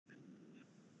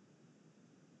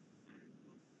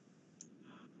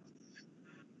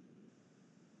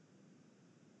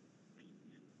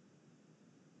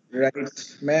Right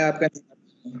मैं आपका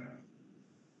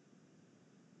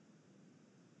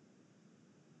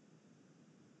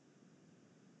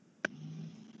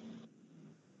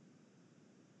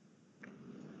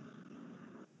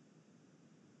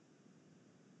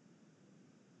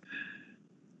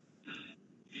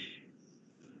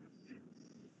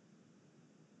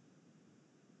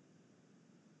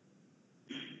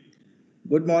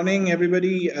Good morning,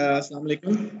 everybody. Assalamu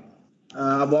alaikum.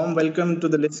 A warm welcome to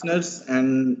the listeners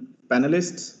and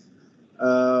panelists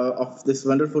of this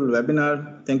wonderful webinar.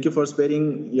 Thank you for sparing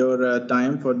your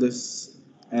time for this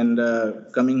and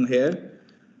coming here.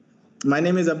 My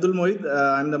name is Abdul Mohid.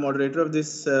 I'm the moderator of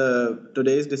this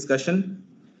today's discussion.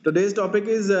 Today's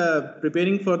topic is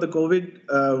preparing for the COVID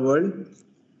world,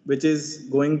 which is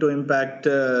going to impact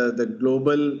the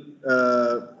global,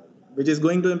 which is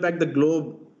going to impact the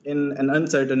globe in an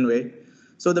uncertain way.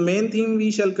 So the main theme we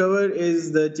shall cover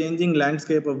is the changing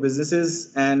landscape of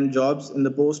businesses and jobs in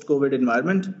the post-COVID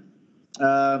environment.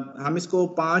 हम इसको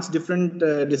 5 different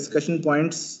discussion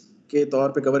points के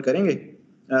तौर पे cover करेंगे.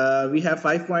 We have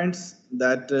 5 points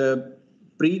that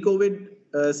pre-COVID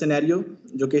scenario,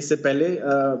 जो कि इससे पहले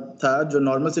था, जो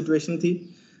normal situation थी,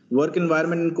 work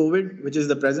environment in COVID, which is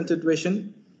the present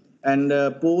situation, and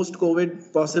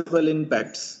post-COVID possible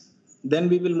impacts. Then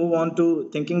we will move on to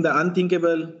thinking the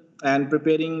unthinkable and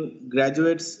preparing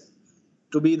graduates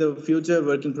to be the future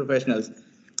working professionals.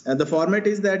 The format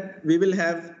is that we will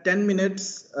have 10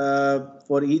 minutes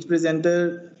for each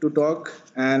presenter to talk,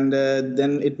 and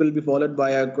then it will be followed by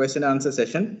a question and answer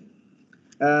session.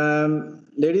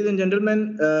 Ladies and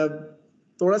gentlemen,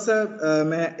 थोड़ा सा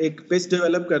मैं एक pitch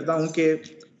develop करता हूँ कि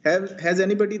has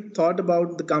anybody thought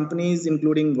about the companies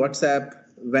including WhatsApp,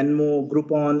 Venmo,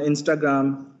 Groupon,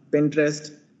 Instagram,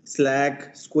 Pinterest,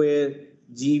 Slack, Square,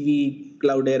 GV,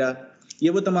 Cloudera? ये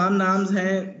वो तमाम नाम्स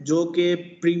हैं जो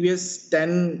कि previous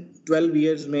 10-12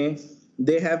 years में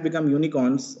they have become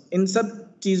unicorns. इन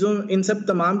सब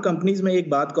तमाम companies में एक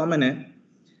बात common है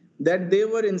that they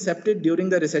were incepted during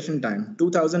the recession time.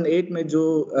 2008 में जो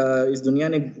इस दुनिया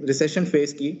ने recession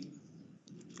face की,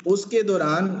 उसके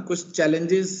दौरान कुछ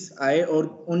challenges आए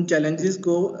और उन challenges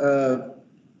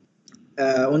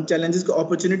को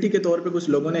opportunity के तौर पे कुछ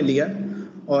लोगों ने लिया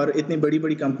और इतनी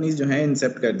बड़ी companies जो हैं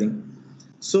incept कर दी.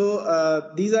 So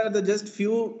these are the just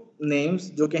few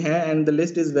names जो कि हैं, and the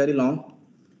list is very long.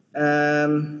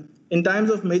 In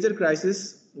times of major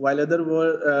crisis, while others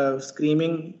were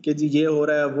screaming कि जी ये हो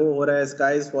रहा है, वो हो रहा है,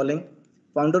 sky is falling,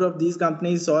 founder of these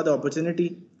companies saw the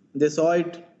opportunity, they saw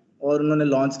it और उन्होंने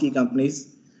launch की companies.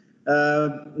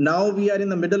 Now we are in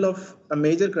the middle of a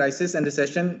major crisis and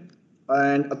recession,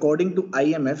 and according to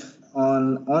IMF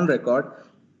on record,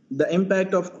 the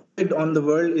impact of COVID on the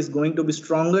world is going to be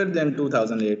stronger than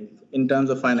 2008 in terms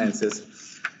of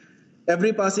finances.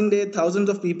 Every passing day, thousands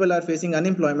of people are facing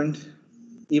unemployment.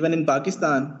 Even in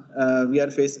Pakistan, we are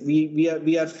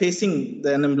facing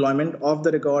the unemployment off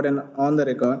the record and on the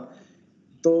record.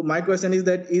 So my question is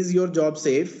that is your job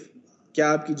safe? क्या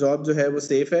आपकी job जो है वो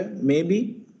safe है?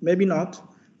 Maybe, maybe not.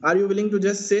 Are you willing to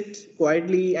just sit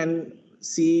quietly and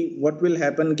see what will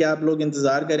happen? क्या आप लोग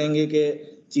इंतजार करेंगे कि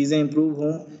चीजें improve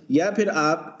हों, या फिर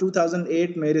आप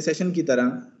 2008 में recession की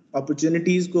तरह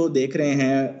opportunities को देख रहे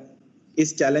हैं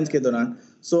इस challenge के दौरान?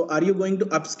 So are you going to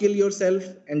upskill yourself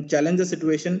and challenge the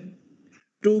situation?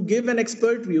 To give an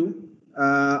expert view,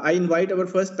 I invite our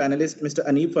first panelist, Mr.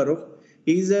 Aneeb Farooq.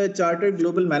 He is a chartered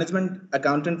global management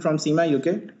accountant from SEMA,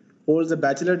 UK, holds a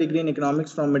bachelor degree in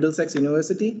economics from Middlesex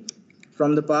University.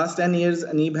 From the past 10 years,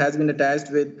 Aneeb has been attached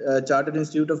with Chartered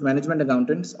Institute of Management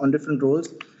Accountants on different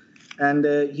roles. And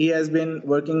he has been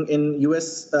working in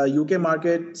US, UK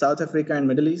market, South Africa, and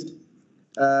Middle East.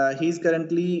 He's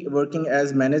currently working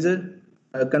as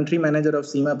country manager of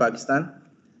SEMA Pakistan.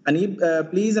 Aneeb,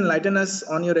 please enlighten us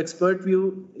on your expert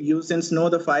view. You since know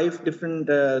the 5 different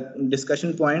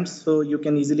discussion points, so you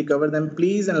can easily cover them.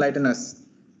 Please enlighten us.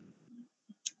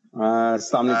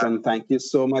 Assalamu alaikum. Thank you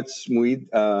so much, Muid,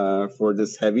 for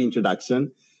this heavy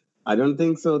introduction. I don't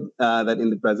think so that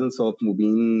in the presence of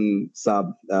Mubin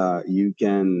Saab, you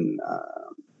can,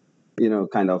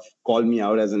 kind of call me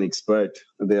out as an expert.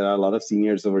 There are a lot of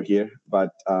seniors over here, but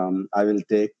I will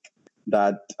take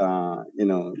that,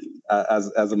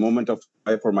 as a moment of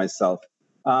joy for myself.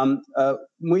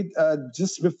 Muid,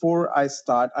 just before I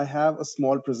start, I have a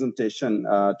small presentation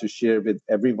to share with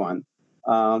everyone.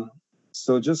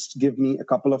 So just give me a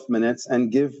couple of minutes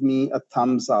and give me a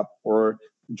thumbs up or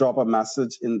drop a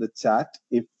message in the chat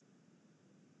if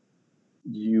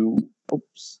you,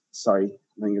 oops, sorry,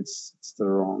 I think it's the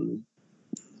wrong.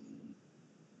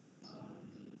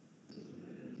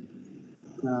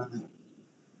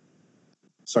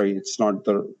 Sorry, it's not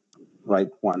the right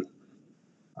one.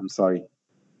 I'm sorry.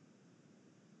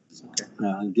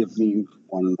 Give me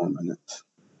one more minute.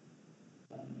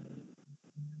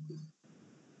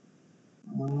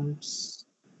 Oops.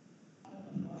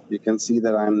 You can see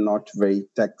that I'm not very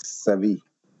tech savvy.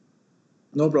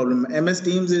 No problem. MS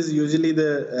Teams is usually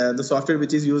the software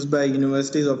which is used by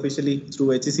universities officially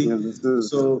through HEC. Yeah,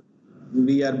 so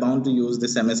we are bound to use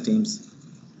this MS Teams.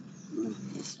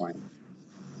 That's fine.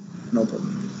 No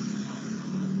problem.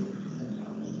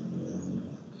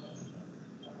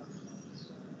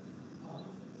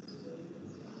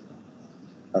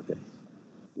 Okay,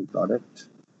 we got it.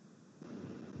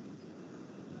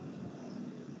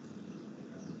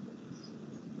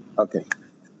 Okay,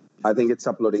 I think it's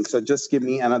uploading. So just give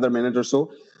me another minute or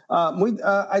so. Mohit,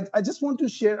 I just want to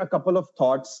share a couple of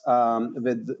thoughts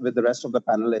with the rest of the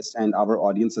panelists and our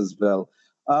audience as well.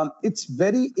 It's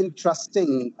very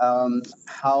interesting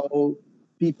how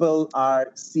people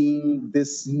are seeing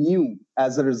this new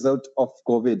as a result of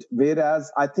COVID,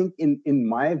 whereas I think in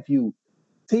my view,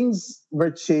 things were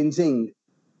changing.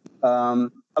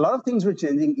 A lot of things were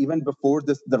changing even before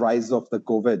the rise of the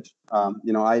COVID.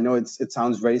 I know it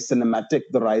sounds very cinematic,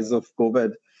 the rise of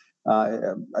COVID.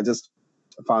 I just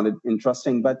found it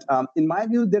interesting. But in my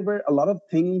view, there were a lot of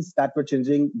things that were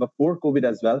changing before COVID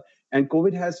as well. And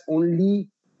COVID has only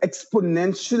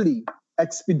exponentially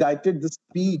expedited the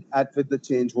speed at which the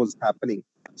change was happening.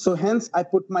 So hence, I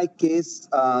put my case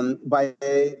by,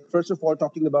 first of all,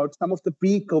 talking about some of the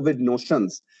pre-COVID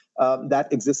notions that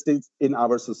existed in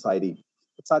our society,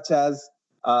 such as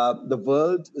the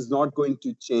world is not going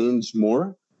to change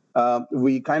more.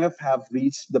 We kind of have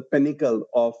reached the pinnacle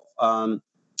of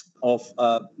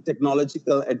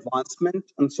technological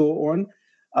advancement and so on.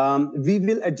 We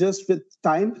will adjust with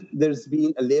time. There's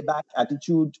been a layback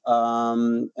attitude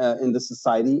in the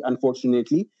society,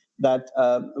 unfortunately, that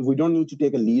we don't need to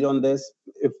take a lead on this.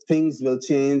 If things will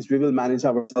change, we will manage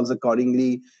ourselves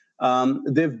accordingly.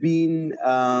 There've been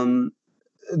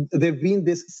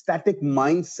this static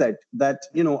mindset that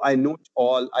I know it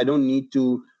all. I don't need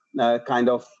to kind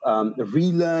of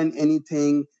relearn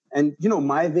anything. And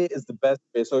my way is the best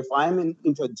way. So if I'm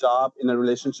into a job in a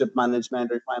relationship management,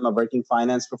 or if I'm a working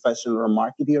finance professional or a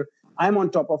marketer, I'm on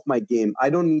top of my game. I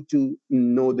don't need to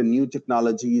know the new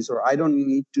technologies, or I don't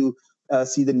need to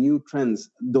see the new trends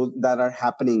that are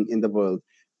happening in the world.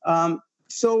 And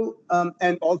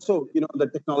also, the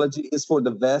technology is for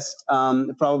the West.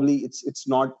 Probably it's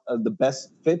not the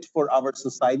best fit for our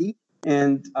society,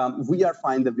 and we are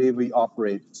fine the way we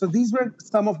operate. So these were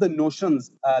some of the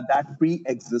notions that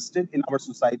pre-existed in our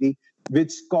society,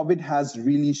 which COVID has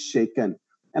really shaken.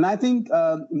 And I think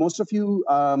most of you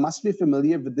must be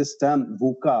familiar with this term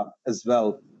VUCA as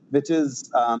well, which is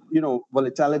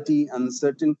volatility,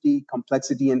 uncertainty,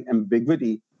 complexity, and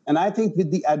ambiguity. And I think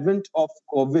with the advent of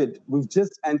COVID, we've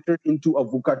just entered into a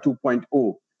VUCA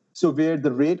 2.0. So where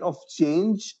the rate of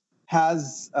change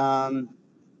has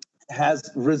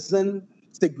risen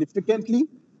significantly.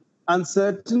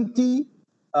 Uncertainty,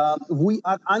 we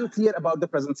are unclear about the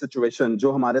present situation.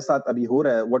 जो हमारे साथ अभी हो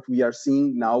रहा है, what we are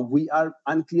seeing now, we are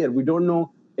unclear. We don't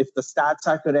know if the stats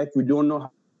are correct. We don't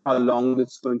know how long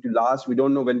it's going to last. We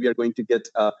don't know when we are going to get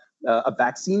a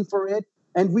vaccine for it.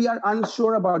 And we are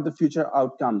unsure about the future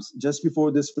outcomes. Just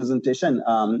before this presentation,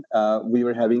 we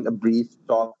were having a brief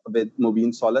talk with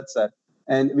Mubin Solat sir,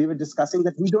 and we were discussing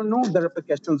that we don't know the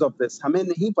repercussions of this. हमें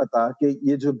नहीं पता कि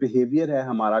ये जो behavior है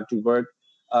हमारा to work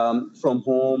from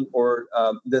home, or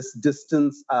this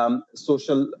distance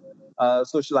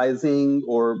socializing,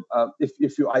 or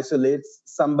if you isolate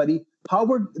somebody, how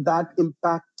would that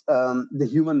impact the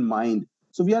human mind?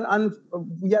 So we are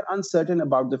uncertain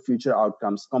about the future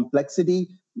outcomes. Complexity,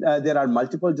 there are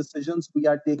multiple decisions we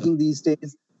are taking these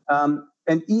days,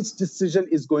 and each decision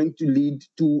is going to lead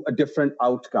to a different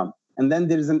outcome. And then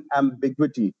there is an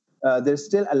ambiguity. There's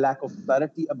still a lack of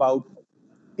clarity about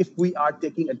if we are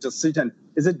taking a decision.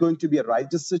 Is it going to be a right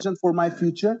decision for my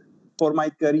future, for my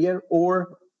career,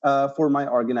 or for my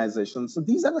organization? So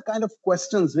these are the kind of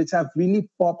questions which have really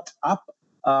popped up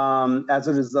as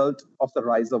a result of the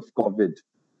rise of COVID.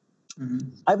 Mm-hmm.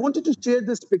 I wanted to share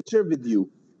this picture with you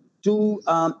to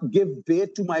give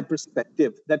weight to my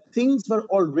perspective that things were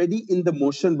already in the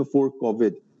motion before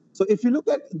COVID. So if you look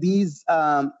at this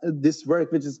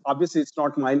work, which is obviously it's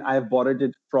not mine, I have borrowed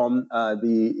it from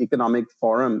the Economic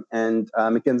Forum and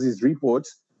McKinsey's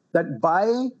reports, that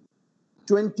by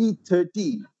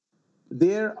 2030,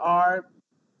 there are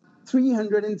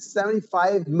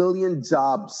 375 million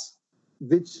jobs,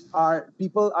 which are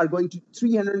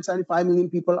 375 million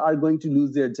people are going to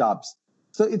lose their jobs.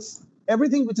 So it's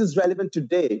everything which is relevant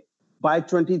today, by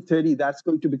 2030, that's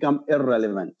going to become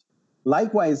irrelevant.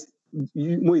 Likewise,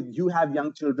 you have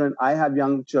young children, I have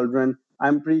young children.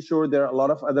 I'm pretty sure there are a lot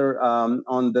of other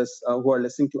on this who are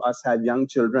listening to us have young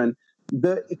children.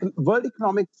 The World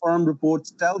Economic Forum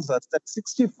reports tells us that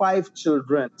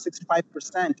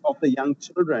 65% of the young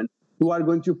children who are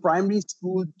going to primary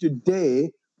school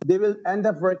today, they will end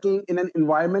up working in an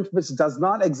environment which does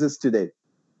not exist today.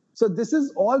 So this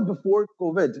is all before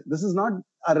COVID. This is not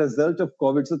a result of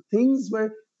COVID. So things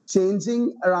were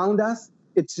changing around us.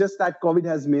 It's just that COVID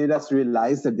has made us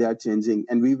realize that they are changing.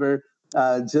 And we were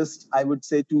just, I would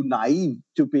say, too naive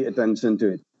to pay attention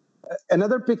to it.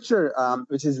 Another picture,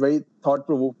 which is very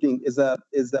thought-provoking, is a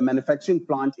manufacturing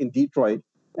plant in Detroit.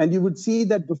 And you would see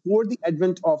that before the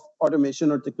advent of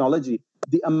automation or technology,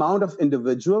 the amount of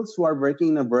individuals who are working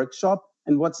in a workshop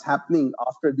and what's happening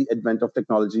after the advent of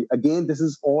technology. Again, this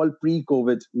is all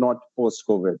pre-COVID, not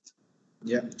post-COVID.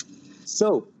 Yeah.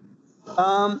 So,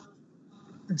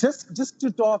 just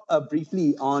to talk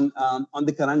briefly on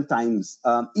the current times,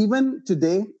 even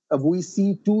today we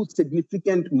see two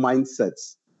significant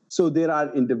mindsets. So there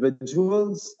are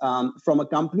individuals from a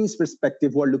company's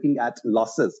perspective who are looking at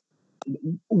losses.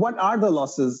 What are the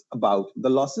losses about? The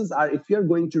losses are if you're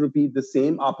going to repeat the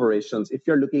same operations, if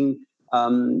you're looking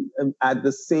at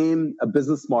the same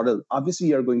business model, obviously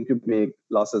you're going to make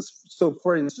losses. So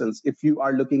for instance, if you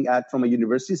are looking at from a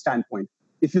university standpoint,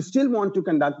 if you still want to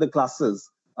conduct the classes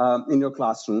in your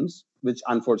classrooms, which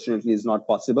unfortunately is not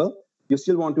possible, you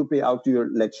still want to pay out to your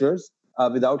lecturers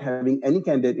without having any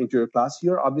candidate into your class,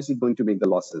 you're obviously going to make the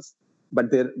losses. But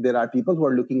there are people who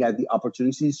are looking at the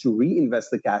opportunities to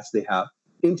reinvest the cash they have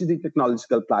into the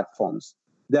technological platforms.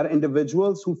 There are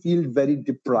individuals who feel very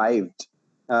deprived.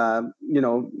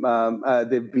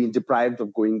 They've been deprived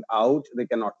of going out. They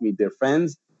cannot meet their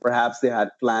friends. Perhaps they had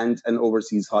planned an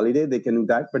overseas holiday. They can do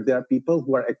that. But there are people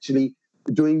who are actually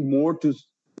doing more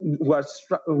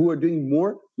who are doing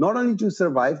more, not only to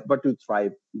survive, but to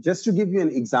thrive. Just to give you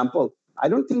an example, I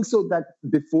don't think so that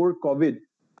before COVID,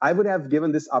 I would have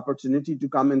given this opportunity to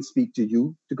come and speak to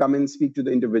you, to come and speak to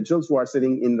the individuals who are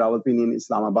sitting in Rawalpindi in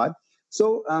Islamabad.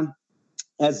 So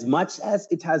as much as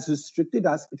it has restricted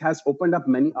us, it has opened up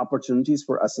many opportunities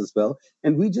for us as well.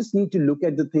 And we just need to look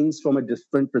at the things from a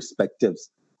different perspectives.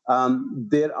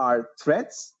 There are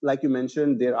threats, like you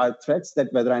mentioned, there are threats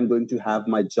that whether I'm going to have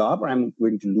my job or I'm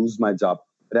going to lose my job.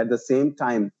 But at the same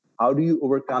time, how do you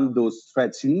overcome those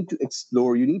threats? You need to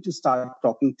explore, you need to start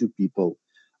talking to people.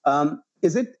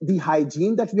 Is it the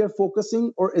hygiene that we are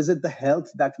focusing, or is it the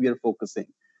health that we are focusing?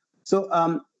 So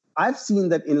I've seen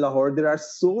that in Lahore, there are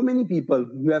so many people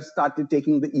who have started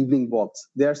taking the evening walks.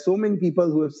 There are so many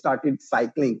people who have started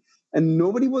cycling, and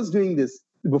nobody was doing this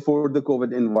before the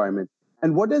COVID environment.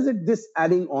 And what is it this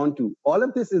adding on to? All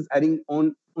of this is adding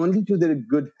on only to their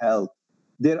good health.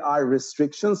 There are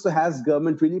restrictions. So has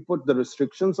government really put the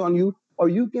restrictions on you, or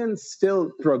you can still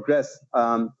progress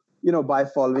by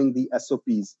following the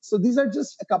SOPs. So these are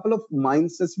just a couple of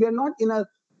mindsets. We are not in a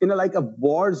like a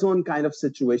war zone kind of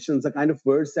situations, the kind of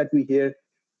words that we hear,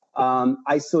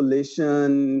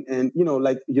 isolation, and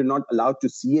like you're not allowed to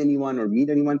see anyone or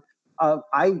meet anyone.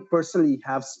 I personally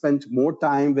have spent more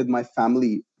time with my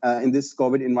family in this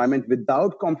COVID environment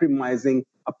without compromising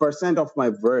 1% of my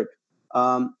work.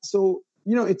 So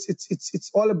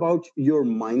it's all about your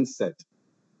mindset.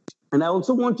 And I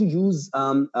also want to use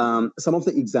some of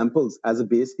the examples as a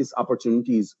base case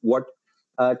opportunities, what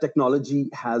technology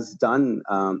has done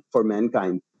for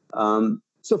mankind.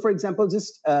 So for example,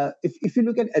 just if you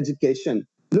look at education,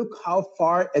 look how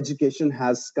far education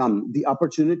has come, the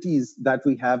opportunities that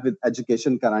we have with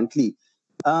education currently.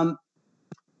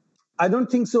 I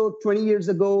don't think so 20 years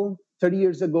ago, 30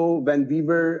 years ago, when we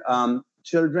were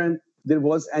children, there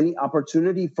was any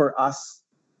opportunity for us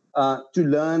to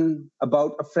learn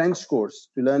about a French course,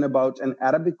 to learn about an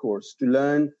Arabic course, to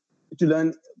learn,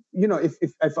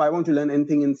 if I want to learn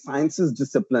anything in sciences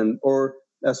discipline or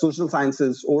social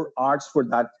sciences or arts for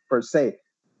that per se.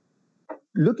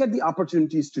 Look at the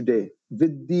opportunities today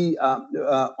with the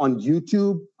on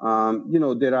YouTube.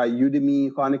 There are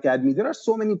Udemy, Khan Academy. There are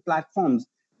so many platforms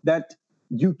that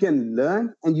you can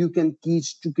learn and you can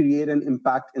teach to create an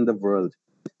impact in the world.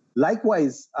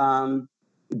 Likewise,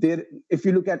 if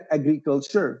you look at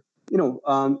agriculture,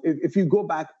 if you go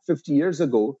back 50 years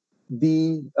ago,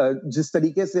 जिस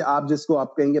तरीके से आप जिसको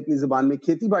आप कहेंगे अपनी जुबान में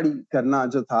खेती बाड़ी करना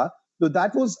जो था, so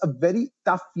that was a very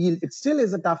tough field. It still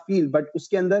is a tough field, but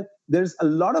uske andar, there's a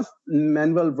lot of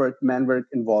man work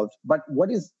involved. But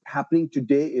what is happening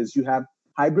today is you have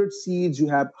hybrid seeds, you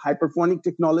have hydroponic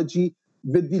technology.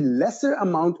 With the lesser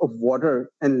amount of water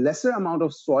and lesser amount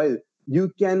of soil,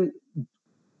 you can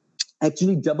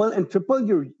actually double and triple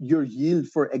your yield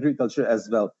for agriculture as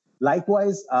well.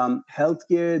 Likewise,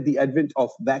 healthcare, the advent of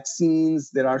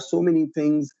vaccines, there are so many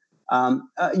things.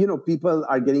 People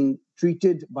are getting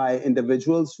treated by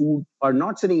individuals who are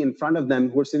not sitting in front of them,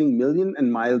 who are sitting millions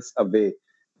and miles away.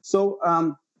 So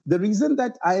the reason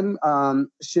that I'm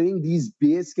sharing these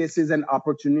base cases and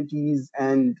opportunities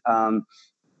and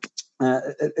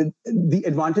the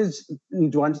advantages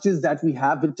that we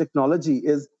have with technology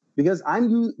is because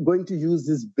I'm going to use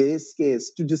this base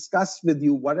case to discuss with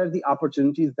you what are the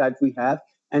opportunities that we have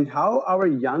and how our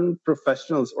young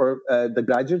professionals or the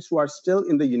graduates who are still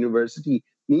in the university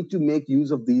need to make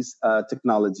use of these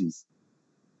technologies.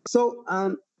 So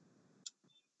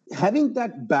having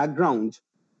that background,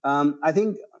 I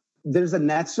think there's a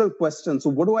natural question. So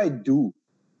what do I do?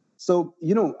 So,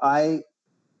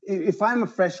 if I'm a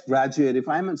fresh graduate, if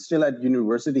I'm still at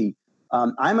university,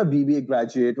 I'm a BBA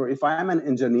graduate, or if I'm an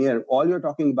engineer, all you're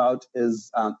talking about is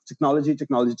technology,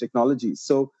 technology, technology.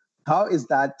 So how is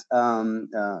that, how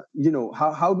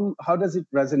does it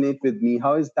resonate with me?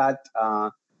 How is that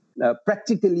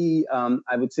practically,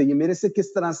 I would say, ye mere se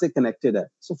kis tarah se connected hai?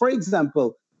 So for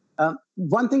example,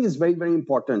 one thing is very, very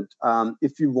important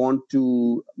if you want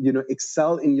to,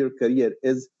 excel in your career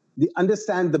is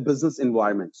understand the business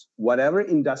environments. Whatever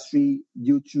industry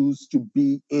you choose to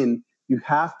be in, you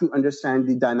have to understand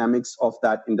the dynamics of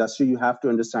that industry. You have to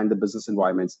understand the business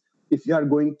environments. If you are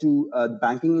going to the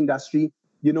banking industry,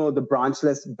 the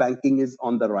branchless banking is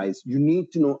on the rise. You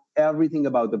need to know everything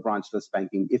about the branchless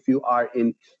banking. If you are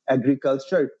in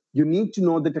agriculture, you need to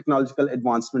know the technological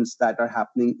advancements that are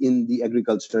happening in the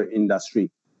agriculture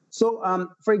industry. So,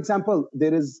 for example,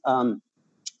 there is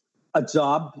a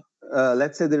job,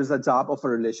 let's say there's a job of a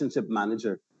relationship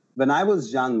manager. When I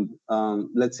was young,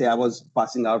 let's say I was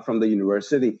passing out from the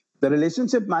university, the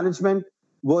relationship management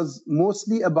was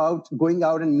mostly about going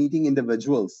out and meeting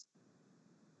individuals,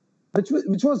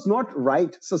 which was not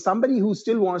right. So somebody who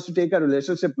still wants to take a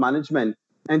relationship management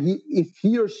and if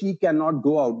he or she cannot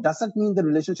go out, doesn't mean the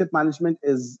relationship management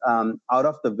is out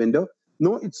of the window.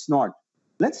 No, it's not.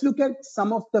 Let's look at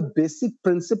some of the basic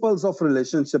principles of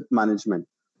relationship management,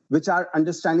 which are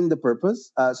understanding the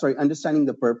purpose, understanding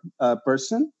the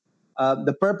person,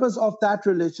 the purpose of that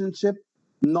relationship,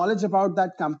 knowledge about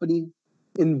that company,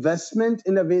 investment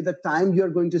in a way, the time you're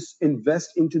going to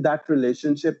invest into that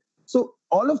relationship. So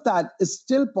all of that is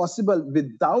still possible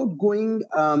without going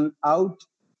out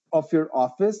of your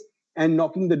office and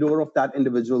knocking the door of that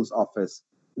individual's office.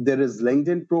 There is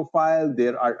LinkedIn profile.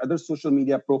 There are other social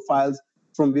media profiles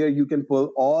from where you can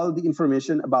pull all the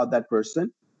information about that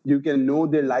person. You can know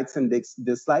their likes and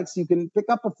dislikes. You can pick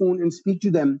up a phone and speak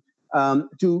to them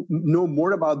to know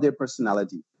more about their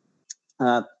personality.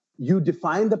 You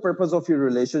define the purpose of your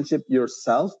relationship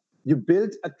yourself. You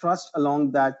build a trust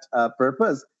along that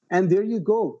purpose. And there you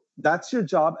go. That's your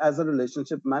job as a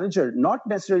relationship manager. Not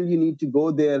necessarily you need to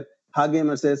go there, hug him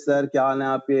and say, sir, kya haal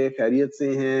hai aapke, khairiyat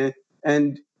se hain?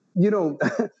 And,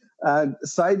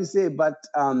 sorry to say, but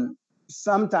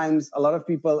sometimes a lot of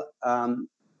people,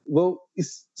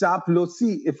 is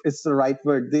chaplosi, if it's the right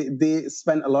word. They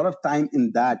spend a lot of time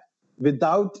in that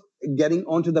without getting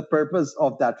onto the purpose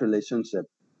of that relationship.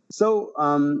 So,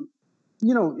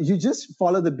 you just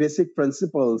follow the basic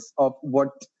principles of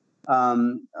what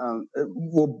the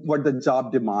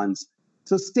job demands.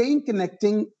 So staying,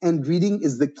 connecting, and reading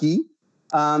is the key.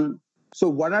 So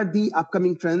what are the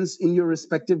upcoming trends in your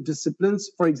respective disciplines?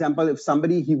 For example, if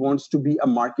somebody, he wants to be a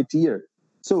marketeer.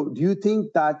 So do you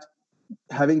think that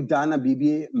having done a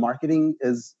BBA marketing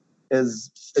is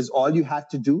all you had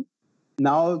to do?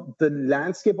 Now the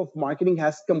landscape of marketing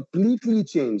has completely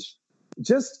changed.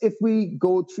 Just if we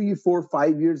go 3, 4,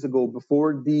 5 years ago,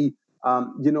 before the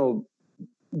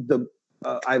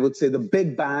I would say the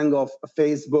big bang of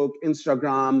Facebook,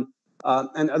 Instagram,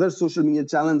 and other social media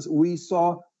channels, we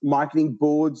saw marketing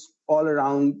boards all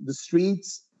around the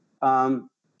streets.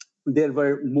 There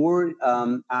were more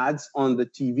ads on the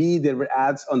TV, there were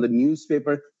ads on the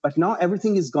newspaper, but now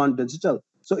everything is gone digital.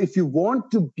 So if you want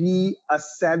to be a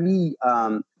savvy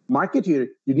marketer,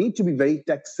 you need to be very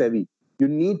tech savvy. You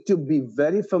need to be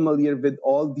very familiar with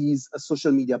all these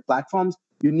social media platforms.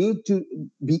 You need to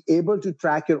be able to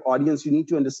track your audience. You need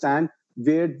to understand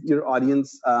where your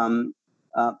audience,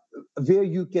 where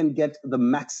you can get the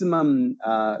maximum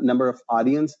number of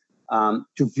audience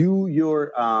to view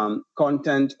your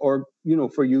content, or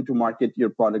for you to market your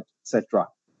product, etc.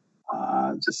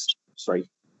 Sorry.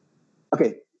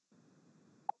 Okay.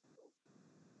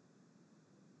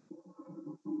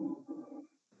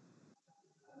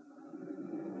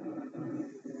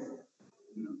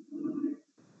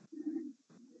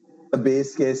 The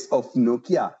base case of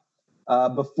Nokia.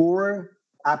 Before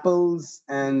Apples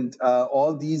and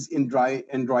all these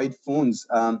Android phones,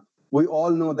 we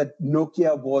all know that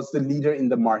Nokia was the leader in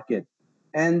the market.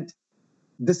 And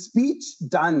the speech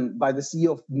done by the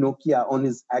CEO of Nokia on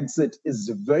his exit is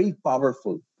very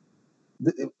powerful.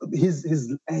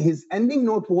 His ending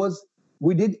note was,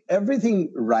 "We did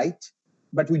everything right,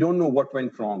 but we don't know what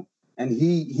went wrong." And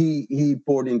he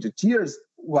poured into tears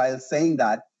while saying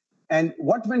that. And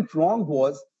what went wrong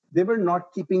was they were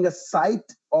not keeping a sight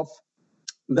of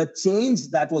the change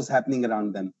that was happening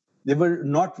around them. They were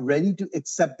not ready to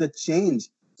accept the change.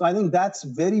 So I think that's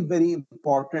very, very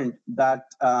important that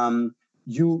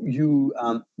you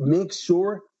make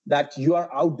sure that you are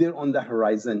out there on the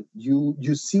horizon.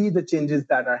 You see the changes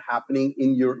that are happening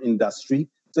in your industry.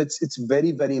 So it's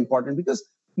very, very important, because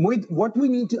what we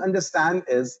need to understand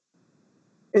is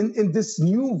in this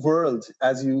new world,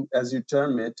 as you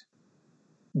term it,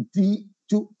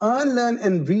 to unlearn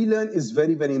and relearn is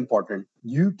very, very important.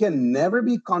 You can never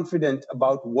be confident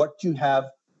about what you have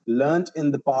learned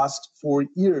in the past 4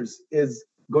 years is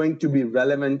going to be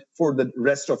relevant for the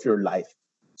rest of your life.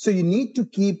 So you need to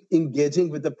keep engaging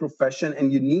with the profession,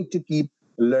 and you need to keep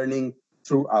learning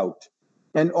throughout.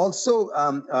 And also,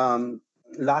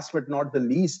 last but not the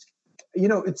least,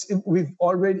 we've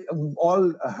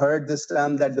all heard this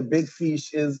term that the big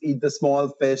fish eat the small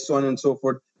fish, so on and so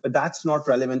forth. But that's not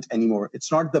relevant anymore.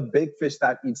 It's not the big fish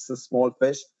that eats the small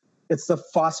fish. It's the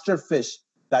faster fish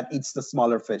that eats the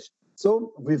smaller fish.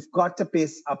 So we've got to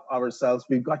pace up ourselves.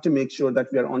 We've got to make sure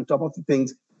that we are on top of the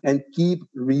things and keep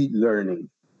relearning.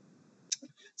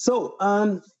 So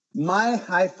my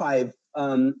high five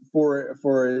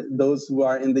for those who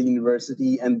are in the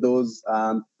university and those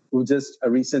who just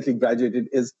recently graduated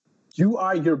is, you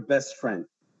are your best friend.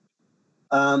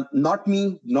 Not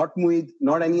me, not Muid,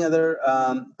 not any other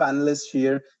panelist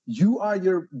here. You are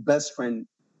your best friend,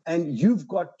 and you've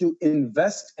got to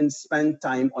invest and spend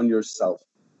time on yourself.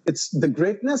 The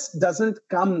greatness doesn't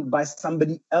come by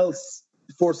somebody else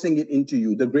forcing it into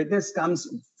you. The greatness comes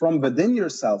from within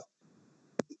yourself.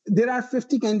 There are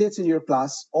 50 candidates in your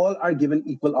class. All are given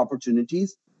equal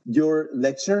opportunities. Your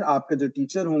lecturer, आपके जो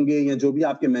teacher होंगे या जो भी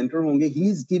आपके mentor होंगे,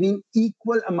 he's giving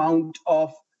equal amount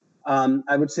of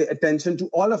I would say attention to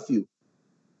all of you,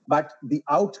 but the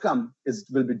outcome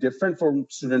will be different from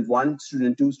student 1,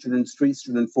 student 2, student 3,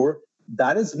 student 4.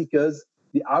 That is because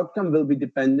the outcome will be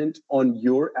dependent on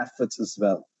your efforts as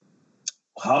well.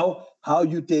 How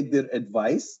you take their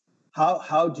advice,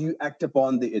 how do you act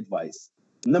upon the advice.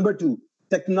 Number 2,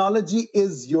 technology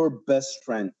is your best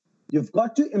friend. You've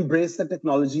got to embrace the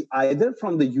technology either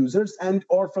from the users end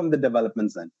or from the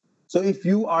development end. So if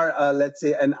you are, let's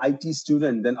say, an IT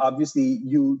student, then obviously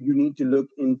you need to look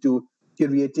into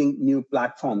creating new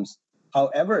platforms.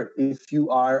 However, if you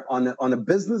are on a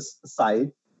business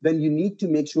side, then you need to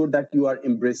make sure that you are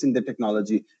embracing the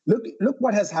technology. Look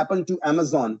what has happened to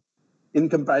Amazon in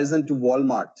comparison to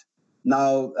Walmart.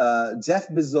 Now, Jeff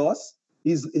Bezos,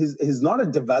 he's not a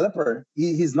developer.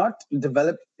 He's not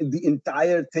developed the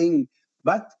entire thing,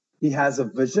 but he has a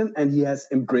vision and he has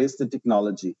embraced the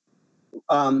technology.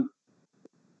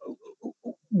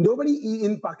 Nobody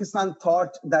in Pakistan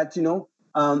thought that,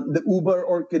 the Uber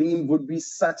or Careem would be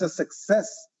such a success,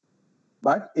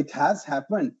 but it has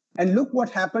happened. And look what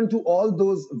happened to all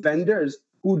those vendors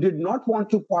who did not want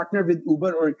to partner with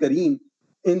Uber or Careem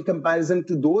in comparison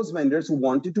to those vendors who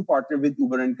wanted to partner with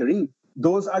Uber and Careem.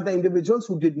 Those are the individuals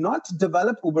who did not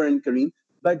develop Uber and Careem,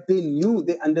 but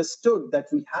they understood that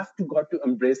we got to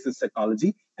embrace this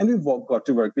technology, and we've got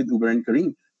to work with Uber and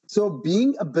Careem. So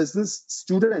being a business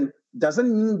student doesn't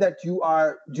mean that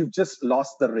you've just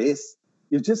lost the race.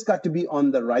 You've just got to be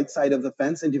on the right side of the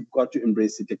fence, and you've got to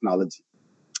embrace the technology.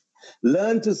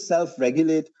 Learn to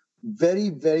self-regulate. Very,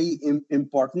 very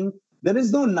important. There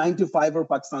is no 9 to 5 or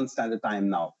Pakistan Standard Time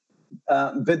now.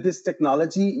 With this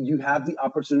technology, you have the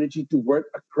opportunity to work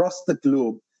across the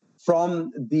globe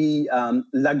from the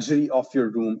luxury of your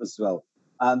room as well.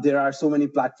 There are so many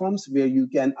platforms where you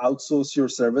can outsource your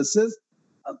services.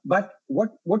 But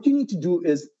what you need to do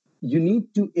is you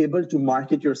need to able to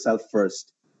market yourself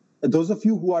first. Those of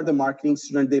you who are the marketing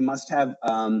student, they must have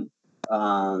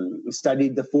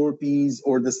studied the 4 Ps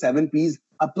or the 7 Ps.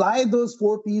 Apply those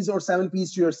 4 Ps or 7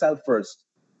 Ps to yourself first.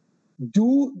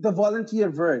 Do the volunteer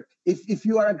work. If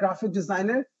you are a graphic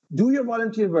designer, do your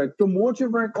volunteer work. Promote your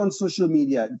work on social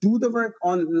media. Do the work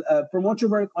on promote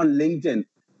your work on LinkedIn.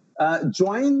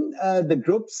 Join the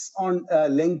groups on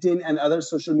LinkedIn and other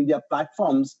social media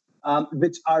platforms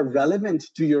which are relevant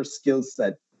to your skill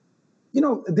set.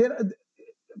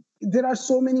 There are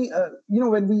so many.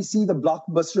 When we see the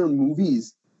blockbuster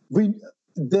movies,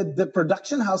 the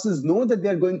production houses know that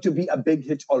they're going to be a big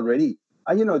hit already.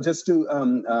 just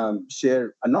to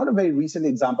share, not a very recent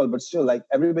example, but still, like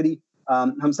everybody,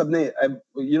 hum sabne,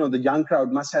 the young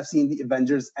crowd must have seen the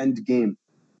Avengers Endgame.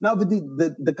 Now, with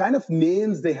the kind of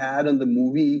names they had on the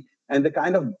movie and the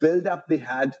kind of build-up they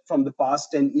had from the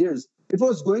past 10 years, it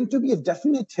was going to be a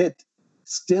definite hit.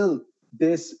 Still,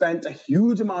 they spent a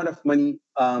huge amount of money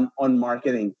on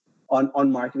marketing,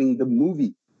 on marketing the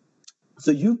movie.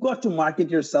 So you've got to market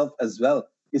yourself as well,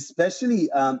 especially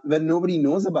when nobody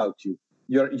knows about you.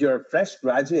 You're a fresh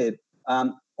graduate.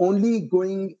 Only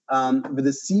going with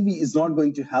a CV is not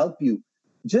going to help you.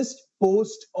 Just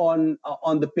post on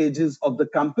the pages of the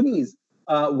companies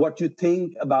what you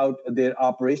think about their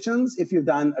operations. If you've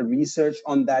done a research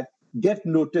on that, get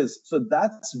noticed. So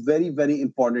that's very, very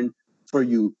important for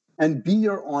you. And be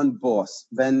your own boss.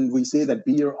 When we say that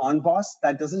be your own boss,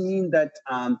 that doesn't mean that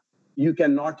you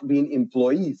cannot be an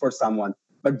employee for someone,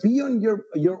 but be on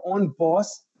your own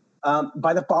boss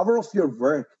by the power of your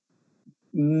work.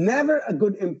 Never a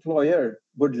good employer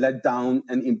would let down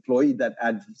an employee that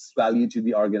adds value to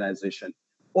the organization.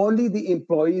 Only the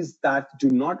employees that do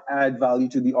not add value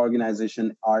to the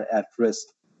organization are at risk.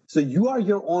 So you are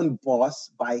your own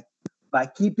boss by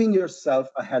keeping yourself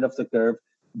ahead of the curve,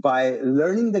 by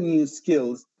learning the new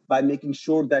skills, by making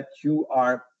sure that you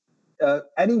are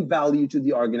adding value to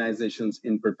the organizations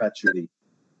in perpetuity.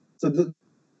 So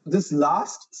this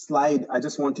last slide, I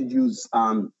just want to use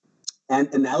an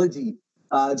analogy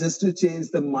just to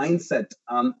change the mindset,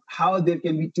 how there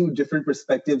can be two different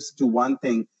perspectives to one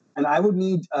thing. And I would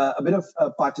need a bit of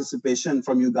participation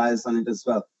from you guys on it as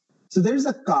well. So there's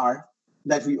a car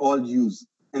that we all use,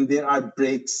 and there are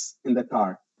brakes in the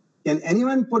car. Can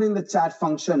anyone put in the chat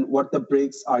function what the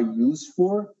brakes are used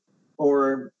for,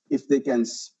 or if they can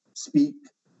speak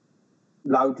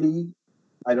loudly?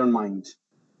 I don't mind.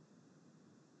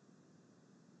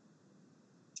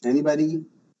 Anybody?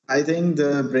 I think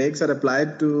the brakes are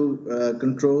applied to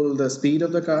control the speed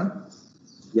of the car.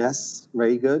 Yes,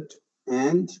 very good.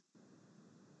 And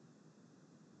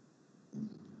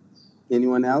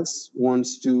anyone else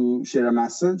wants to share a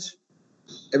message?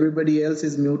 Everybody else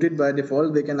is muted by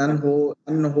default. They can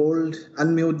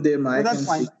unmute their mic. Oh, that's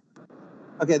fine.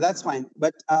 Okay, that's fine.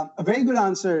 But a very good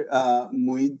answer,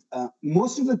 Muid.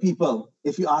 Most of the people,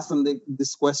 if you ask them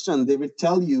this question, they will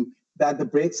tell you that the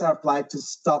brakes are applied to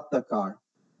stop the car.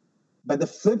 But the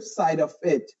flip side of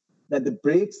it, that the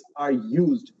brakes are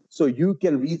used so you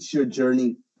can reach your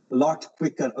journey a lot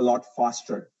quicker, a lot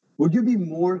faster. Would you be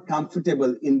more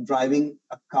comfortable in driving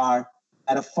a car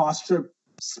at a faster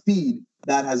speed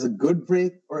that has a good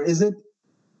brake, or is it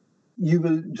you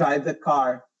will drive the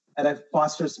car at a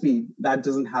faster speed that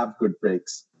doesn't have good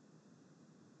brakes?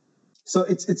 So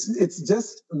it's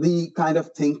just the kind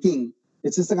of thinking,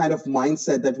 it's just the kind of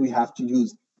mindset that we have to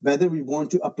use, whether we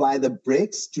want to apply the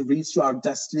brakes to reach to our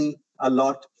destiny a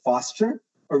lot faster,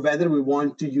 or whether we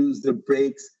want to use the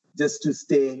brakes just to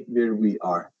stay where we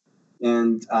are.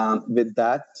 And with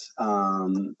that,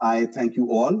 I thank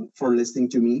you all for listening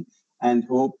to me, and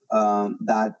hope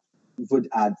that would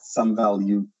add some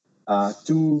value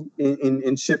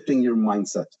in shifting your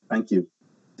mindset. Thank you.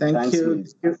 Thanks, you.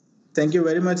 Thank you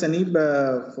very much, Anib,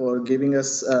 for giving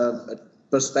us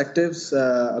perspectives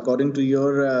according to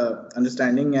your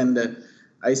understanding. And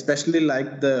I especially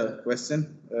liked the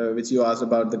question which you asked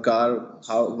about the car,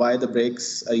 why the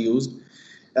brakes are used.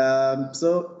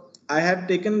 So I have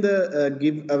taken the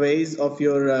giveaways of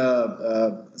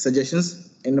your suggestions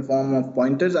in the form of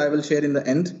pointers. I will share in the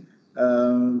end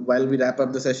while we wrap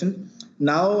up the session.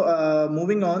 Now,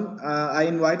 moving on, I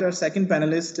invite our second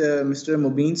panelist, Mr.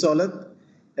 Mubin Solat.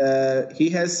 He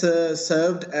has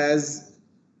served as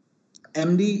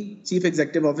MD, Chief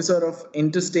Executive Officer of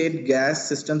Interstate Gas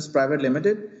Systems Private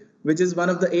Limited, which is one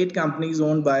of the 8 companies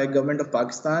owned by Government of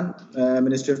Pakistan,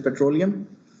 Ministry of Petroleum.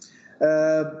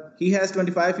 He has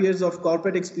 25 years of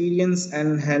corporate experience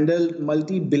and handled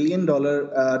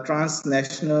multi-billion-dollar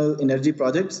transnational energy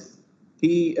projects.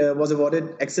 He was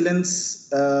awarded Excellence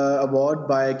Award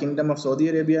by Kingdom of Saudi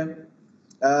Arabia.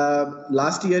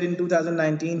 Last year in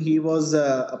 2019, he was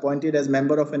appointed as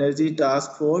member of Energy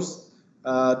Task Force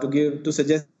to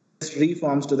suggest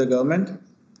reforms to the government.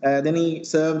 Then he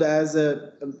served as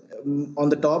on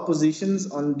the top positions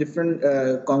on different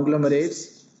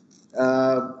conglomerates.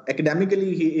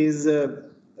 Academically, he is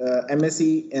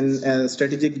MSc in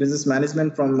Strategic Business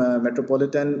Management from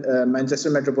Manchester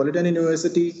Metropolitan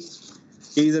University.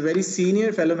 He is a very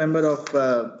senior fellow member of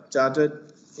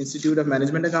Chartered Institute of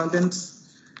Management Accountants.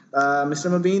 Mr.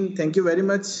 Mubin, thank you very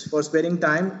much for sparing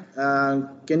time.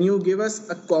 Can you give us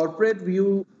a corporate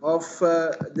view of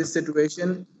this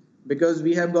situation because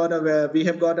we have got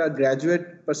a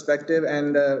graduate perspective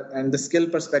and the skill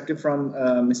perspective from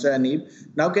Mr. Aneeb.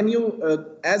 Now, can you,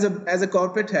 as a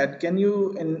corporate head, can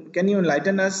you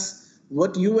enlighten us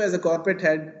what you as a corporate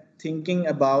head thinking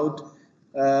about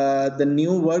the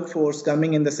new workforce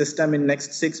coming in the system in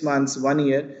next 6 months, 1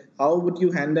 year? How would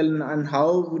you handle and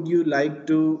how would you like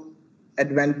to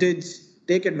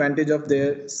take advantage of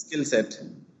their skill set?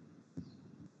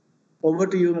 Over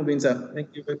to you, Mubin sir.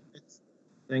 Thank you very much.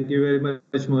 Thank you very much,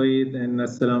 Mohit, and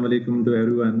assalamu alaikum to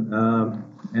everyone.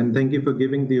 And thank you for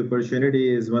giving the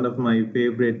opportunity. Is one of my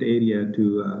favorite area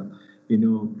to,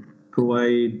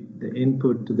 provide the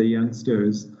input to the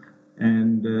youngsters.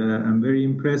 And I'm very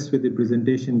impressed with the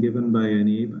presentation given by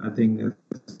Aneeb. I think it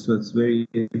was very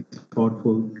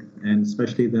thoughtful, and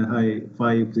especially the high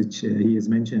five which he has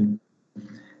mentioned.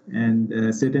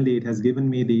 And certainly, it has given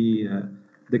me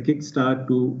the kickstart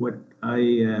to what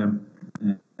I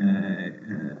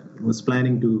was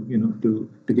planning to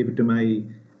give it to my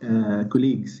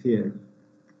colleagues here.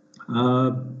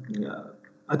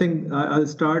 I think I'll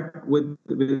start with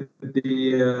the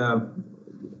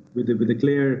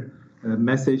clear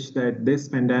message that this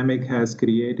pandemic has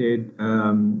created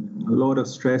a lot of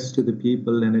stress to the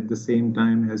people, and at the same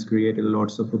time has created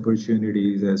lots of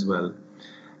opportunities as well.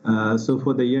 So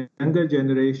for the younger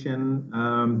generation,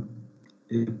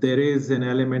 there is an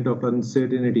element of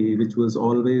uncertainty, which was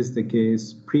always the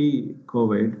case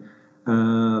pre-COVID.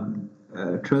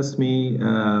 Trust me,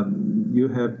 you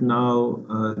have now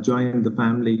joined the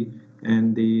family,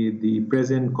 and the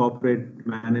present corporate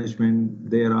management,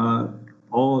 they are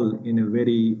all in a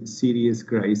very serious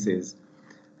crisis.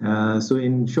 So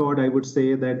in short, I would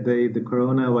say that the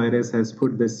coronavirus has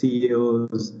put the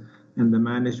CEOs and the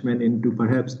management into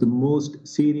perhaps the most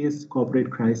serious corporate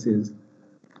crisis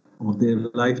of their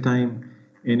lifetime,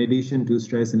 in addition to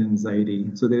stress and anxiety.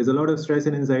 So there is a lot of stress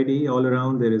and anxiety all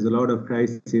around. There is a lot of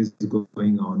crisis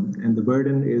going on, and the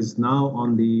burden is now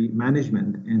on the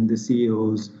management and the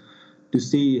CEOs to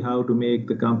see how to make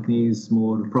the companies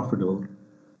more profitable.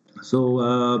 So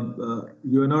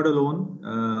you are not alone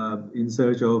in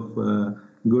search of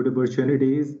good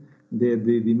opportunities.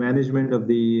 The management of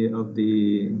the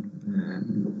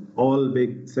all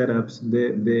big setups,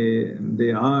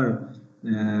 they are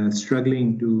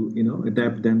struggling to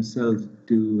adapt themselves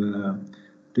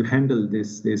to handle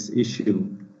this issue.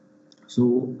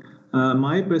 So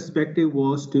my perspective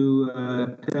was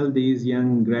to tell these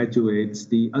young graduates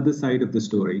the other side of the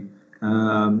story.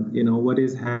 What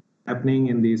is happening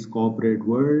in this corporate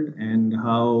world, and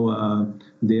how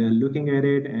they are looking at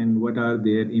it, and what are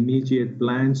their immediate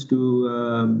plans to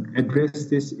address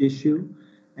this issue,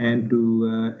 and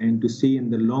to see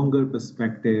in the longer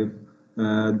perspective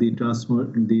the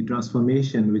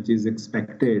transformation which is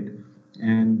expected.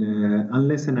 And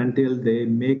unless and until they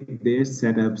make their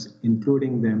setups,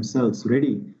 including themselves,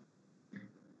 ready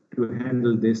to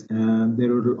handle this, they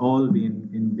will all be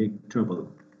in big trouble.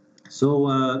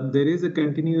 So there is a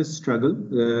continuous struggle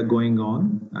going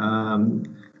on.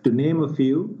 To name a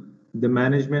few, the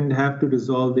management have to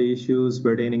resolve the issues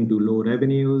pertaining to low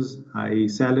revenues, high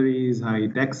salaries, high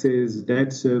taxes,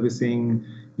 debt servicing,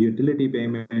 utility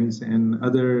payments, and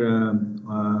other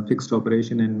fixed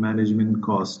operation and management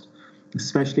costs,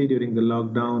 especially during the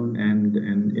lockdown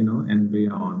and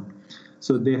beyond.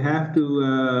 So they have to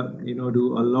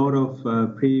do a lot of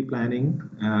pre-planning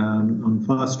on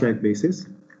fast-track basis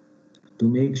to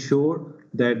make sure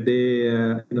that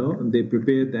they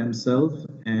prepare themselves,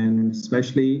 and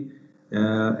especially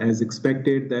as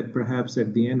expected that perhaps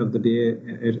at the end of the day,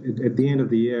 at the end of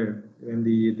the year, when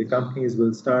the companies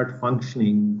will start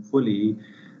functioning fully,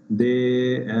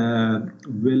 they're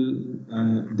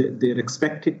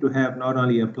expected to have not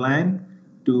only a plan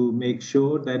to make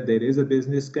sure that there is a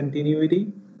business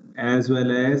continuity, as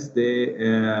well as they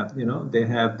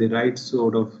have the right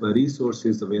sort of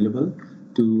resources available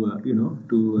to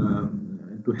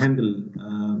handle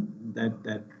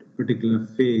that particular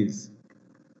phase.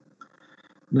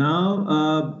 Now,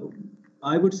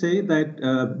 I would say that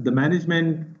the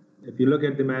management, if you look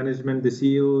at the management, the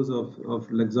CEOs of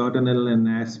Lexotanil and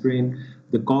Aspirin,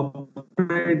 the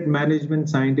corporate management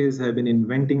scientists have been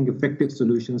inventing effective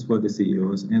solutions for the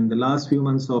CEOs. And the last few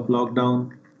months of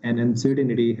lockdown and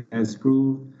uncertainty has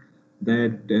proved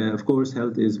that, of course,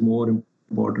 health is more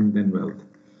important than wealth.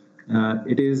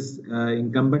 It is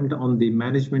incumbent on the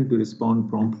management to respond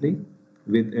promptly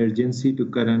with urgency to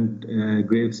current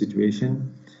grave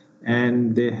situation,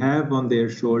 and they have on their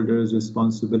shoulders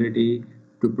responsibility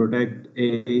to protect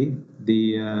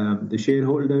the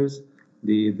shareholders,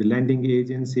 the lending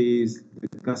agencies, the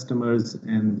customers,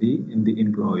 and the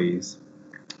employees.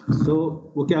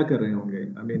 So वो क्या कर रहे होंगे?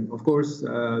 I mean, of course,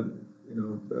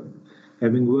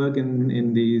 having worked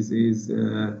in these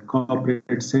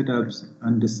corporate setups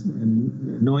and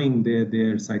knowing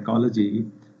their psychology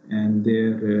and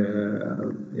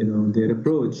their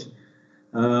approach,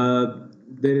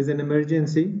 there is an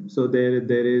emergency, so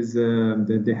there is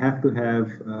they have to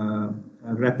have a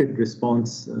rapid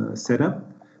response set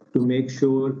up to make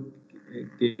sure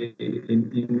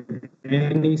in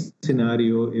any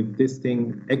scenario, if this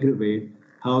thing aggravate,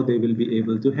 how they will be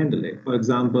able to handle it. For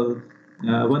example,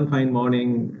 one fine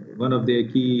morning, one of their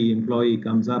key employee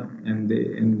comes up and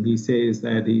he says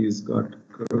that he's got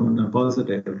corona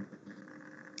positive.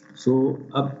 So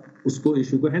अब उसको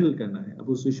issue को handle करना है. अब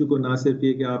उस issue को ना सिर्फ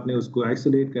ये कि आपने उसको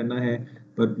आइसोलेट करना है,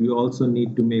 but you also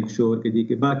need to make sure कि जी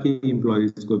के बाकी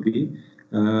employees को भी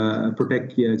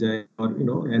प्रोटेक्ट किया जाए और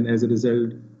and as a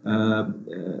result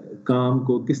काम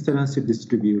को किस तरह से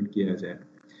डिस्ट्रीब्यूट किया जाए.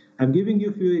 I'm giving you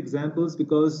a few examples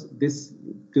because this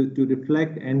to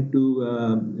reflect and to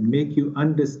make you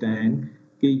understand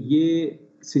कि ये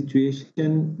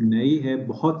situation नई है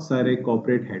बहुत सारे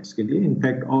corporate heads के लिए. In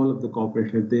fact, all of the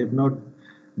corporate heads, they have not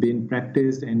been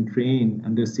practiced and trained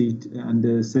under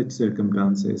such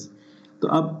circumstances. तो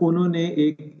अब उन्होंने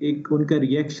एक उनका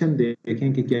रिएक्शन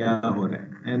देखें कि क्या हो रहा है,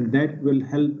 and that will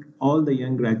help all the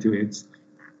young graduates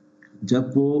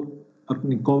जब वो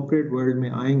अपनी corporate world में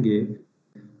आएंगे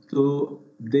तो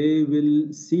they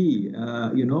will see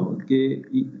कि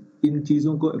इन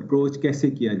चीज़ों को अप्रोच कैसे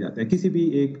किया जाता है, किसी भी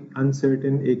एक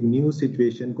अनसर्टेन एक न्यू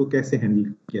सिचुएशन को कैसे हैंडल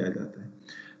किया जाता है.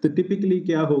 तो टिपिकली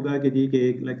क्या होगा कि जी के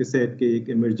एक लाइक आई सेड कि एक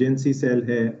इमरजेंसी सेल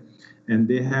है and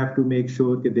they have to make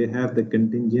sure कि they have the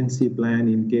contingency plan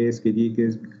in case कि जी के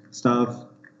स्टाफ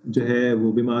जो है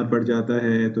वो बीमार पड़ जाता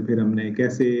है तो फिर हमने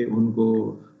कैसे उनको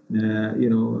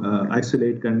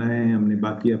आइसोलेट करना है, हमने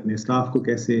बाकी अपने स्टाफ को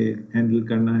कैसे हैंडल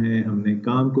करना है, हमने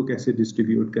काम को कैसे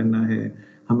डिस्ट्रीब्यूट करना है,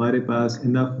 हमारे पास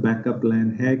इनफ बैकअप प्लान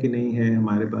है कि नहीं है,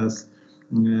 हमारे पास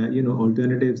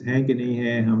ऑल्टरनेटिव्स हैं कि नहीं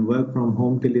है, हम वर्क फ्रॉम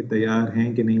होम के लिए तैयार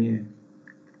हैं कि नहीं है.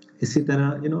 इसी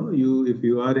तरह if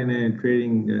you are in A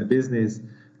trading business,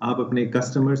 आप अपने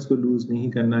कस्टमर्स को लूज नहीं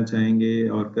करना चाहेंगे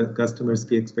और कस्टमर्स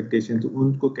की एक्सपेक्टेशन तो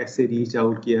उनको कैसे रीच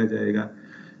आउट किया जाएगा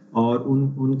और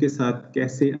उनके साथ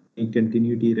कैसे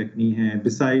कंटिन्यूटी रखनी है.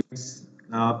 बिसाइड्स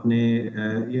आपने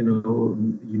you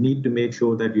need to make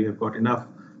sure that you have got enough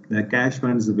cash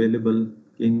funds available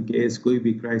in case कोई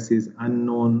भी crisis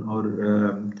unknown और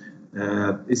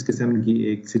इस किस्म की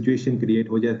एक situation create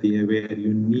हो जाती है where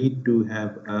you need to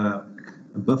have a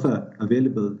buffer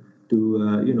available to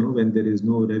when there is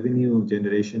no revenue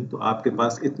generation, तो आपके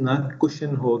पास इतना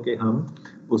cushion हो कि हम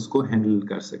उसको handle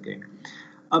कर सकें.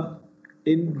 अब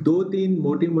इन दो तीन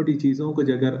मोटी मोटी चीज़ों को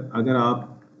अगर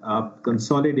आप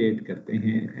consolidate करते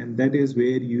हैं, and that is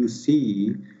where you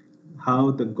see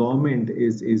how the government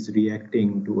is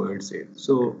reacting towards it.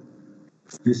 So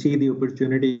you see the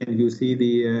opportunity and you see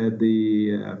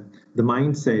the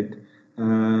mindset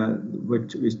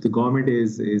which the government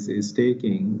is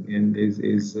taking and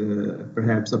is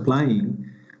perhaps applying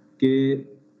कि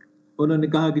उन्होंने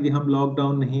कहा कि हम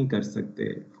lockdown नहीं कर सकते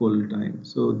full time,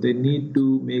 so they need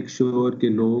to make sure कि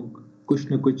लोग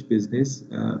कुछ न कुछ बिजनेस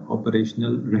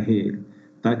ऑपरेशनल रहे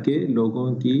ताकि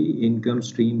लोगों की इनकम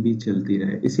स्ट्रीम भी चलती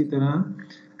रहे. इसी तरह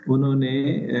उन्होंने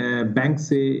बैंक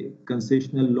से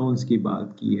कंसेशनल लोन्स की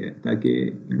बात की है ताकि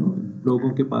लोगों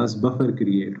के पास बफर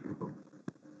क्रिएट हो.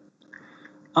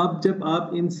 अब जब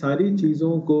आप इन सारी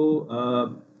चीज़ों को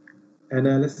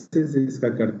एनालिसिस इसका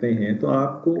करते हैं तो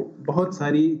आपको बहुत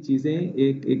सारी चीज़ें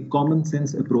एक कॉमन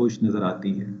सेंस अप्रोच नज़र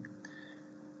आती हैं.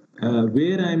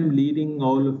 Where I am leading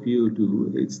all of you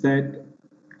to it's that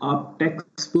आप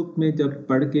टेक्स्ट बुक में जब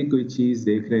पढ़ के कोई चीज़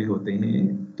देख रहे होते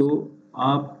हैं तो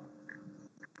आप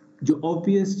जो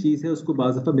ऑब्वियस चीज़ है उसको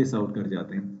बाज़ दफ़ा मिस आउट कर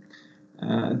जाते हैं.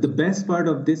 The best part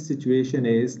of this situation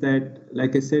is that,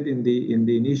 like I said in the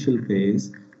initial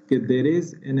phase, that there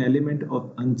is an element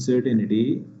of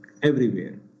uncertainty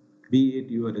everywhere, be it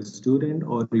you are a student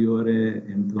or you are an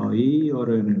employee or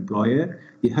an employer.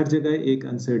 ये हर जगह एक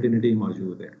uncertainty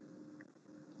मौजूद है.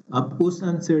 अब उस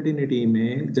uncertainty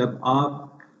में जब आप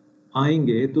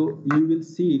आएंगे तो you will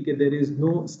see that there is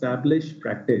no established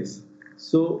practice.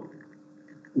 So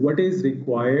what is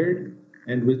required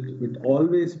and which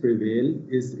always prevail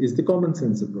is the common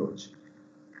sense approach.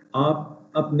 आप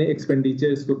अपने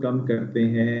एक्सपेंडिचर्स को कम करते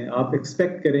हैं, आप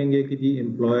एक्सपेक्ट करेंगे कि जी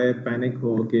एम्प्लॉयर पैनिक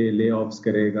हो के ले ऑफ्स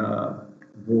करेगा,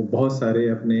 वो बहुत सारे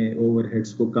अपने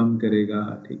ओवरहेड्स को कम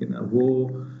करेगा, ठीक है ना. वो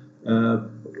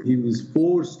he was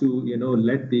forced to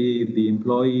let the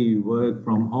employee work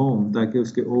from home ताकि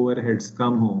उसके ओवरहेड्स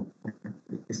कम हो.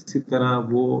 इसी तरह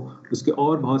वो उसके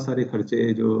और बहुत सारे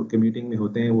खर्चे जो कम्यूटिंग में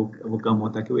होते हैं वो कम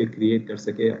होता कि वो एक क्रिएट कर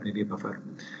सके अपने लिए बफर.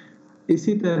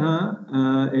 इसी तरह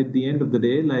at the end of the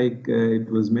day, like it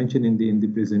was mentioned in the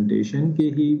presentation, कि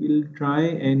he will try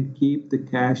and keep the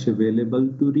cash available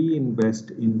to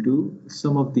reinvest into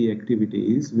some of the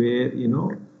activities where, you know,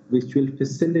 which will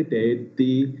facilitate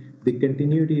the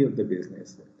continuity of the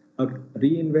business. अब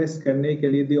reinvest करने के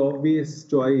लिए the obvious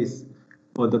choice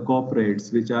for the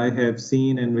corporates, which I have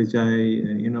seen and which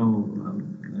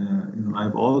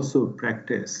I've also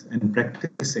practiced and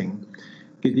practicing,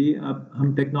 कि जी अब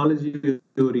हम technology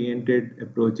oriented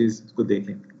approaches को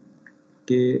देखें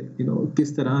कि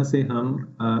किस तरह से हम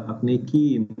अपने की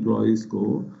एम्प्लॉयज़ को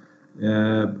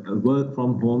वर्क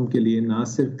फ्रॉम होम के लिए ना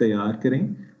सिर्फ तैयार करें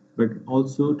but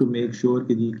also to make sure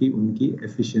कि जी की उनकी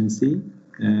एफिशिएंसी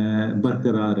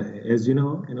बरकरार है. As you know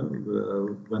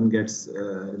one gets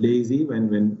lazy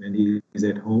when he is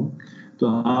at home. तो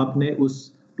आपने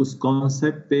उस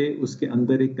कॉन्सेप्ट पे उसके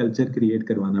अंदर एक कल्चर क्रिएट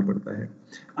करवाना पड़ता है.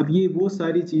 अब ये वो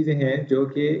सारी चीज़ें हैं जो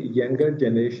कि younger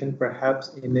generation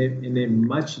perhaps in a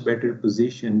much better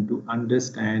position to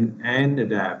understand and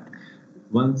adapt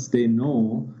once they know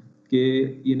कि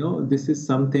this is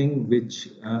something which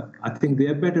I think they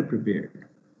are better prepared.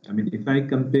 I mean, if I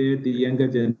compare the younger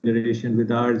generation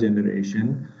with our generation,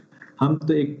 हम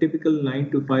तो एक typical 9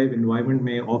 to 5 environment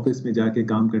में office में जाके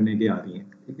काम करने के आदी हैं,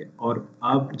 ठीक है. और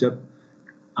आप जब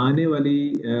आने वाली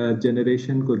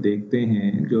जनरेशन को देखते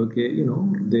हैं जो कि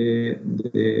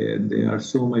they are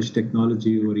so much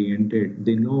technology oriented,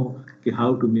 they know कि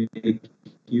how to make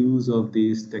use of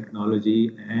this technology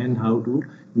and how to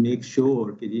make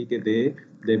sure कि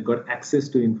they've got access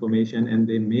to information and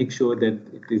they make sure that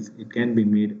it can be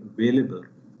made available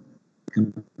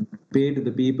compared to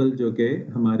the people जो कि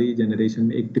हमारी generation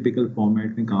में एक typical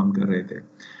format में काम कर रहे थे.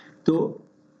 तो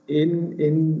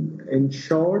in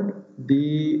short,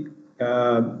 the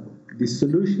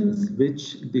solutions which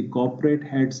the corporate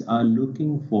heads are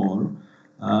looking for,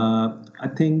 I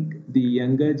think the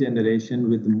younger generation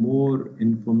with more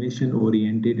information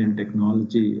oriented and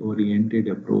technology oriented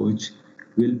approach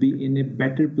will be in a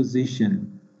better position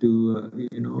to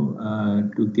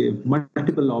to give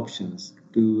multiple options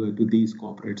to these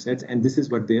corporate sets, and this is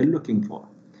what they are looking for.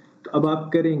 तो अब आप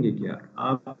करेंगे क्या?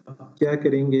 आप क्या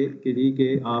करेंगे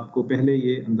कि आपको पहले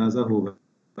ये अंदाज़ा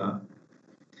होगा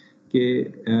कि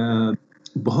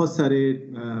बहुत सारे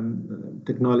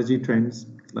टेक्नोलॉजी ट्रेंड्स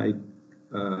लाइक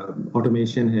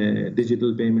ऑटोमेशन है,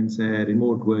 डिजिटल पेमेंट्स है,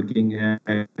 रिमोट वर्किंग है,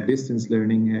 डिस्टेंस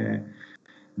लर्निंग है,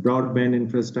 broadband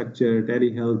infrastructure, tele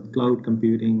health, cloud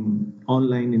computing,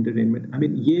 online entertainment. I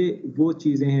mean ये वो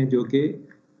चीज़ें हैं जो कि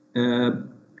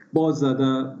बहुत ज़्यादा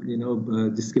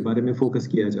जिसके बारे में फोकस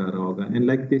किया जा रहा होगा. And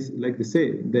like they say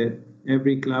that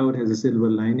every cloud has a silver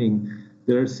lining.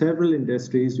 There are several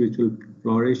industries which will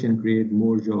flourish and create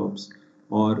more jobs,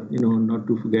 or not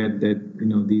to forget that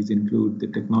these include the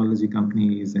technology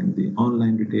companies and the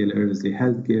online retailers, the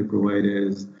healthcare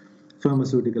providers,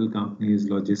 pharmaceutical companies,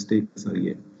 logistics. और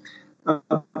ये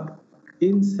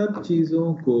इन सब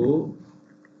चीज़ों को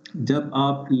जब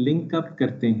आप link up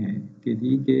करते हैं कि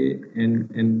जी के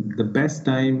and the best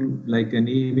time like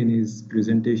Aneeb in his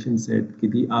presentation set कि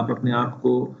जी आप अपने आप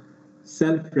को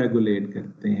सेल्फ रेगुलेट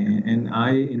करते हैं. And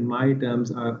I in my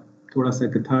terms आप थोड़ा सा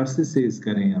कैथारसिस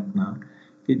करें अपना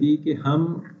कि जी कि हम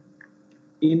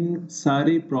इन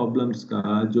सारी प्रॉब्लम्स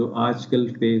का जो आजकल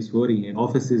फेस हो रही हैं,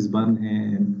 ऑफिसेज बंद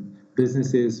हैं,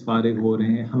 बिजनेसेस फारिग हो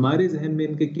रहे हैं, हमारे जहन में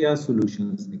इनके क्या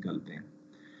सॉल्यूशंस निकलते हैं.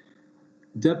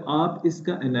 जब आप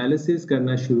इसका एनालिसिस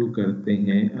करना शुरू करते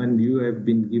हैं and you have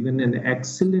been given an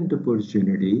excellent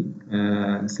opportunity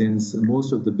since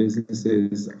most of the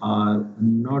businesses are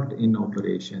not in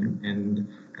operation and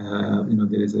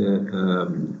there is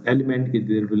a element कि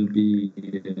there will be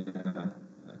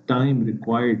time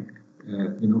required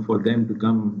for them to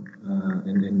come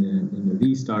and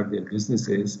restart their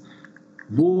businesses.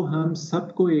 वो हम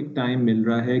सबको एक time मिल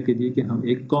रहा है कि हम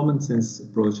एक कॉमन सेंस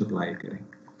अप्रोच अप्लाई करें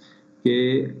कि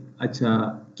अच्छा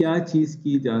क्या चीज़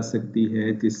की जा सकती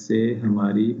है जिससे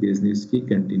हमारी बिजनेस की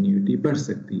कंटिन्यूटी बढ़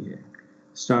सकती है.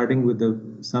 Starting with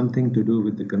something to do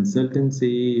with the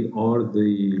consultancy or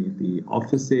the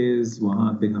offices,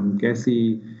 वहाँ पे हम कैसी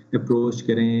अप्रोच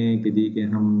करें कि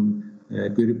हम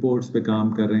कोई रिपोर्ट्स पे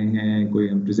काम कर रहे हैं, कोई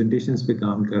हम प्रेजेंटेशंस पे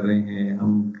काम कर रहे हैं,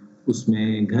 हम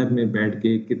उसमें घर में बैठ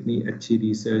के कितनी अच्छी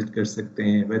रिसर्च कर सकते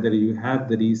हैं, whether you have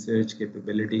the research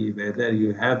capability, whether you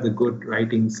have the good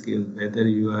writing skill, whether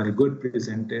you are a good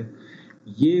presenter.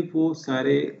 ये वो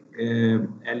सारे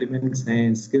एलिमेंट्स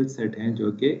हैं, स्किल सेट हैं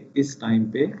जो कि इस टाइम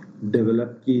पे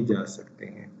डेवलप की जा सकते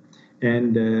हैं.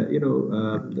 एंड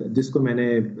जिसको मैंने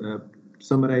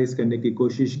समराइज करने की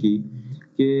कोशिश की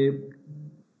कि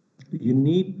you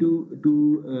need to do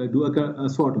a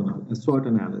SWOT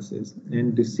analysis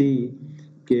and to see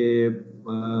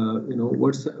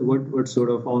what sort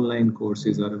of online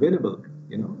courses are available,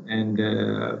 and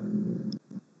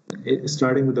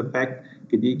starting with the fact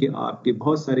कि आपके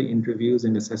बहुत सारे इंटरव्यूज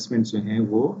एंड असेसमेंट्स जो हैं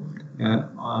वो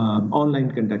ऑनलाइन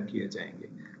कंडक्ट किए जाएंगे।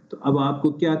 तो अब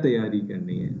आपको क्या तैयारी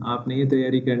करनी है? आपने ये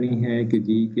तैयारी करनी है कि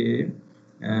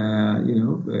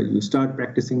you start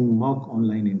practicing mock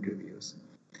online interviews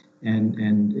and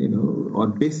और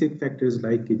basic factors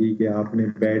like कि आपने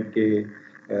बैठ के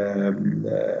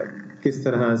किस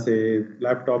तरह से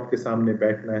लैपटॉप के सामने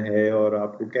बैठना है और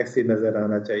आपको कैसे नज़र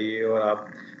आना चाहिए और आप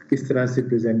किस तरह से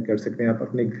प्रेजेंट कर सकते हैं। आप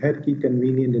अपने घर की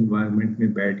कन्वीनियंट एनवायरनमेंट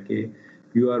में बैठ के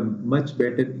you are much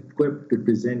better equipped to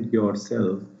present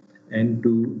yourself and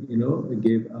to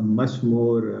give a much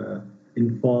more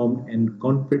informed and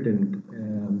confident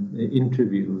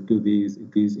interview to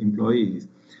these employees.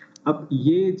 अब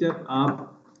ये जब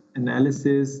आप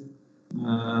एनालिसिस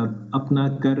अपना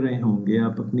कर रहे होंगे,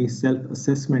 आप अपनी सेल्फ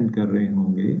असेसमेंट कर रहे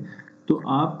होंगे, तो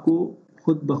आपको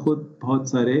खुद ब खुद बहुत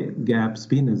सारे गैप्स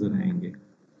भी नज़र आएंगे।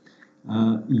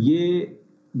 ये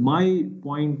my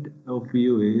point of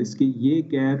view is कि ये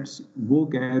गैप्स वो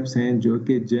गैप्स हैं जो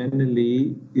कि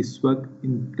जनरली इस वक्त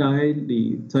इंटायरली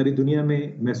सारी दुनिया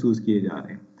में महसूस किए जा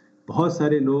रहे हैं। बहुत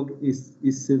सारे लोग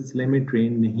इस सिलसिले में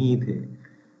ट्रेन नहीं थे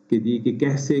कि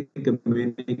कैसे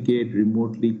कम्युनिकेट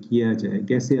रिमोटली किया जाए,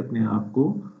 कैसे अपने आप को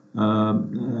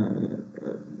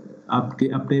आपके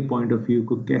अपने पॉइंट ऑफ व्यू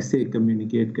को कैसे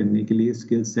कम्युनिकेट करने के लिए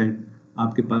स्किल सेट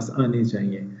आपके पास आने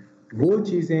चाहिए। वो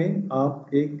चीज़ें आप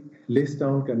एक लिस्ट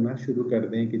डाउन करना शुरू कर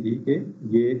दें कि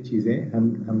ये चीज़ें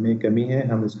हम में कमी है,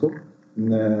 हम इसको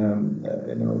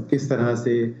किस तरह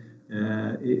से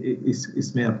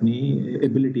इसमें अपनी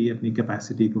एबिलिटी, अपनी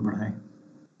कैपेसिटी को बढ़ाएं।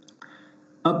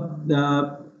 अब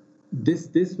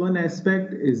this one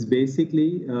aspect is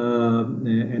basically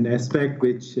an aspect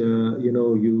which you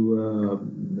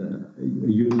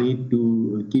need to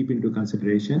keep into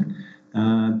consideration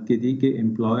कि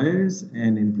एम्प्लॉयर्स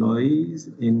एंड एम्प्लॉयज़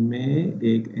इनमें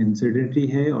एक अनसर्टेनिटी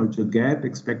है और जो गैप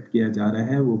एक्सपेक्ट किया जा रहा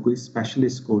है वो कोई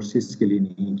स्पेशलिस्ट कोर्सेज के लिए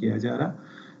नहीं किया जा रहा।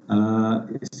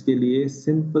 इसके लिए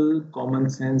simple common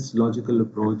sense logical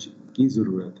approach की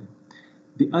ज़रूरत है।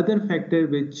 The other factor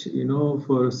which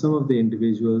for some of the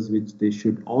individuals which they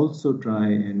should also try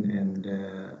and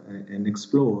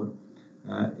explore,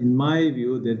 in my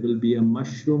view, there will be a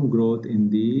mushroom growth in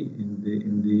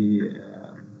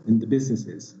the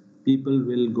businesses. People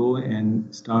will go and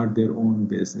start their own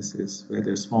businesses,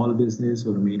 whether small business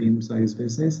or medium-sized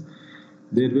business.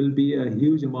 There will be a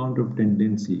huge amount of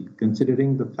tendency,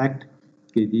 considering the fact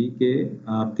कि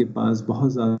आपके पास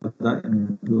बहुत ज़्यादा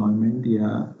employment या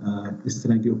इस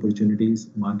तरह की opportunities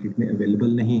market में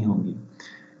available नहीं होंगी,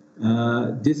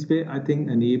 जिस पे आई थिंक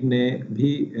अनीब ने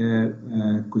भी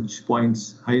कुछ पॉइंट्स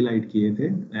हाईलाइट किए थे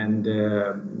एंड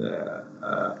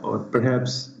और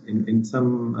perhaps in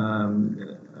some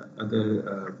other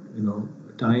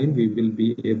time we will be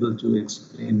able to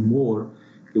explain more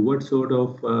what sort of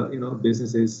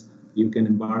businesses you can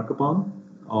embark upon,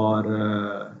 or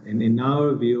in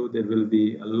our view there will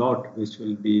be a lot which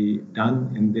will be done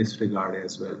in this regard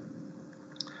as well.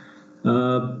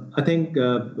 I think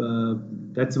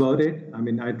that's about it. I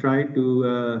mean, I tried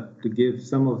to give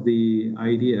some of the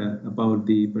idea about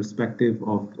the perspective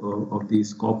of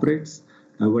these corporates,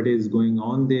 what is going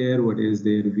on there, what is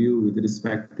their view with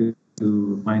respect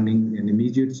to finding an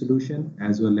immediate solution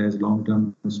as well as long-term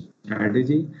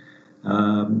strategy.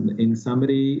 In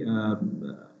summary,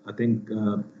 I think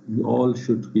you all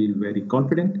should feel very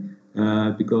confident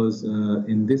because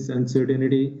in this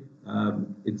uncertainty,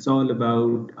 it's all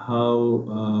about how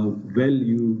well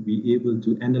you be able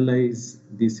to analyze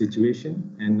the situation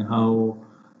and how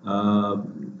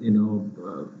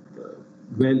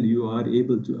well you are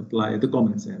able to apply the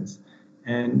common sense.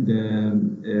 And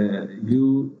you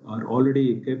are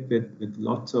already equipped with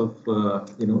lots of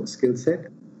skill set.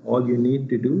 All you need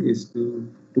to do is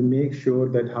to make sure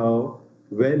that how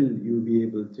well you be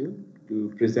able to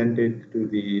present it to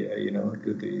the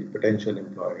potential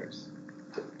employers.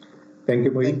 Thank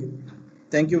you, Mohit.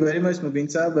 Thank you very much, Mubin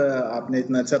साहब, आपने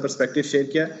इतना अच्छा perspective share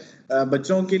किया।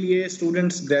 बच्चों के लिए,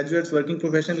 students, graduates, working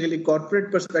professional के लिए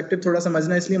कॉर्पोरेट पर्सपेक्टिव थोड़ा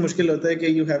समझना इसलिए मुश्किल होता है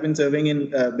कि you have been serving in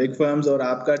big firms और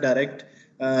आपका डायरेक्ट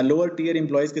लोअर टियर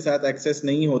एम्प्लॉयज़ के साथ एक्सेस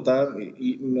नहीं होता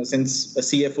सिंस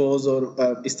CFOs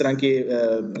और इस तरह के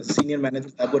सीनियर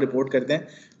मैनेजर्स आपको रिपोर्ट करते हैं,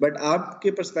 बट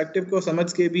आपके पर्सपेक्टिव को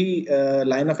समझ के भी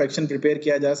लाइन ऑफ एक्शन प्रिपेयर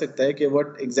किया जा सकता है कि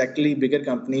what exactly bigger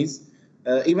companies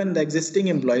even the existing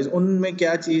employees उनमें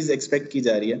क्या चीज़ एक्सपेक्ट की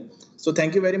जा रही है। So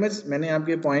thank you very much. मैंने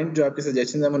आपके point जो आपके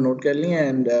suggestions हैं वो note कर लिए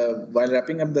and while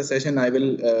wrapping up the session I will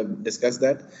discuss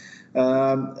that.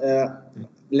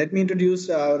 Let me introduce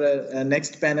our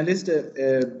next panelist,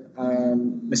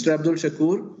 Mr. Abdul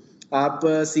Shakur. आप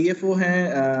CFO हैं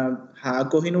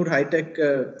कोहिनूर हाईटेक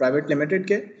प्राइवेट लिमिटेड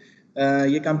के.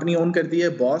 ये कंपनी ओन करती है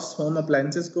बॉस होम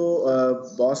अप्लायंसेस को,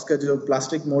 बॉस का जो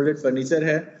प्लास्टिक मोल्डेड फर्नीचर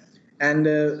है एंड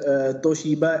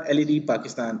तोशीबा LED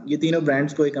पाकिस्तान, ये तीनों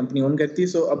ब्रांड्स को एक कंपनी ओन करती है.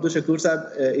 सो अब्दुल शकूर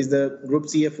साहब is the group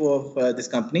CFO of this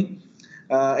company.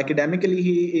 Academically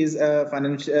he is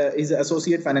he's an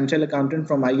associate financial accountant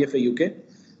from IFA UK.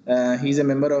 He's a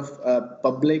member of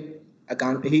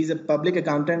he's a public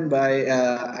accountant by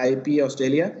IP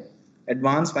Australia,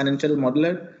 advanced financial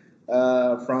modeler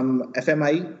from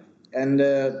FMI, and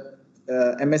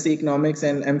MSc Economics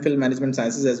and MPhil Management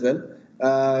Sciences as well.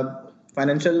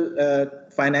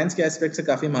 Finance के aspect से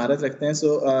काफ़ी महारत रखते हैं.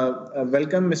 So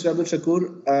welcome mister Abdul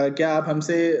Shakoor. क्या आप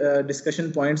हमसे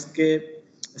discussion points के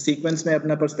सीक्वेंस में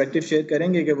अपना पर्सपेक्टिव शेयर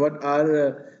करेंगे कि what are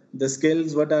the skill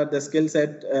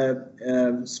set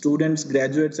students,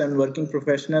 graduates and working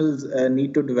professionals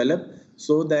need to develop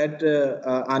so that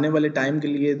आने वाले टाइम के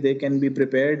लिए they can be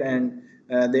prepared and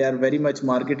they are very much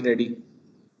market ready.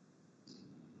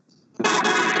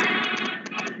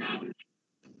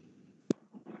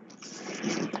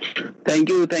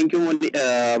 Thank you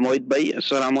मोहित भाई.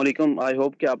 अस्सलाम वालेकुम. I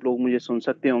hope कि आप लोग मुझे सुन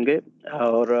सकते होंगे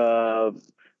और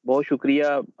बहुत शुक्रिया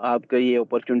आपका ये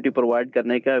अपॉर्चुनिटी प्रोवाइड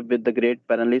करने का with the great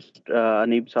panelist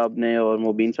Aneeb साहब ने और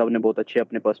मुबीन साहब ने बहुत अच्छे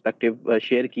अपने पर्सपेक्टिव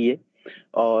शेयर किए.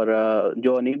 और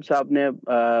जो अनीब साहब ने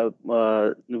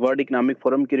वर्ल्ड इकोनॉमिक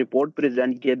फोरम की रिपोर्ट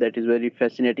प्रेजेंट की, that is very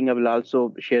fascinating. I will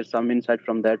also share some insight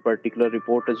from that particular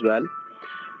report as well.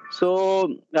 सो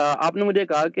आपने मुझे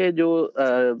कहा कि जो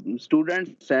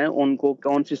स्टूडेंट्स हैं उनको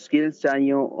कौन सी स्किल्स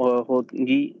चाहिए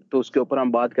होंगी, तो उसके ऊपर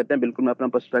हम बात करते हैं. बिल्कुल मैं अपना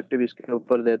पर्सपेक्टिव इसके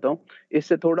ऊपर देता हूँ.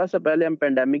 इससे थोड़ा सा पहले हम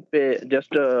पेंडेमिक पे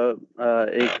जस्ट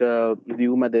एक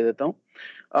व्यू में दे देता हूँ.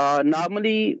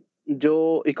 नॉर्मली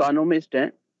जो इकोनॉमिस्ट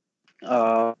हैं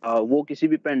वो किसी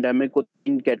भी पेंडेमिक को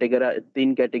तीन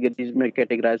कैटेगरीज में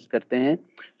कैटेगराइज करते हैं,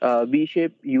 वी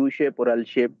शेप, यू शेप और एल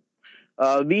शेप.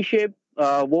 वी शेप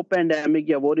वो पेंडेमिक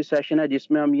या वो रिसेशन है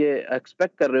जिसमें हम ये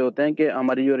एक्सपेक्ट कर रहे होते हैं कि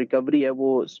हमारी जो रिकवरी है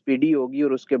वो स्पीडी होगी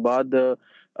और उसके बाद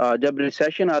जब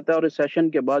रिसेशन आता है और रिसेशन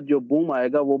के बाद जो बूम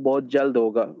आएगा वो बहुत जल्द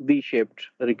होगा, वी शेप्ड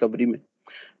रिकवरी में.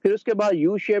 फिर उसके बाद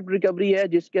यू शेप्ड रिकवरी है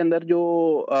जिसके अंदर जो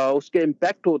उसके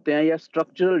इम्पैक्ट होते हैं या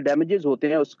स्ट्रक्चरल डैमेजेस होते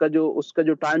हैं, उसका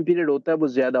जो टाइम पीरियड होता है वो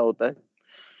ज्यादा होता है.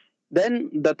 Then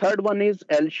the third one is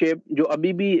L shape, जो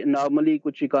अभी भी नॉर्मली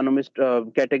कुछ इकोनॉमिस्ट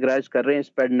कैटेगराइज कर रहे हैं इस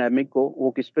पैंडेमिक को. वो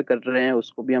किस पे कर रहे हैं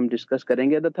उसको भी हम डिस्कस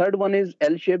करेंगे. The third one is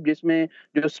L shape, जिसमें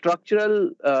जो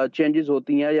स्ट्रक्चरल चेंजेस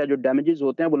होती हैं या जो डैमेजेस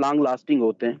होते हैं वो लॉन्ग लास्टिंग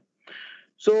होते हैं.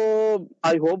 सो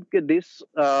आई होप कि this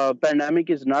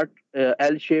pandemic is naught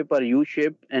L shape और U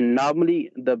shape, and normally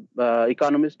the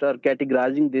economist are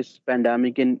categorising this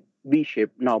pandemic in V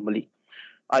shape normally.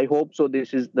 I hope so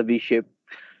this is the V shape.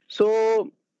 सो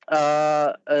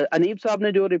अनीब साहब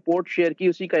ने जो report share की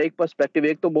उसी का एक perspective,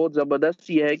 एक तो बहुत ज़बरदस्त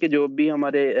ये है कि जो भी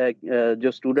हमारे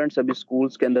जो स्टूडेंट्स अभी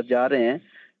स्कूल्स के अंदर जा रहे हैं,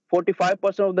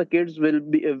 45% of the kids will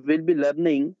be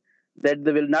learning that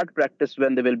they will not practice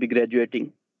when they will be graduating.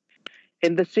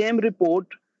 In the same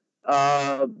report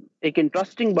एक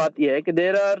इंटरेस्टिंग बात यह है कि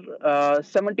there are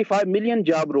 75 million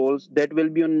job roles that will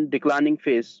be on declining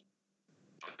phase.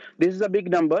 This is a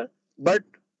big number, but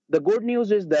the good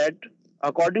news is that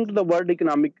according to the World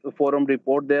Economic Forum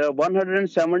report, there are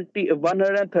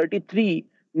 133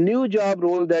 new job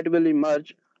roles that will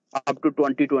emerge up to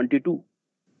 2022.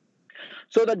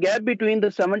 So the gap between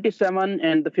the 77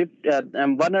 and the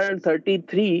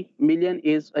 133 million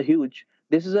is a huge.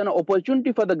 This is an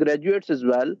opportunity for the graduates as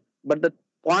well. But the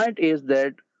point is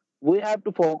that we have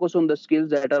to focus on the skills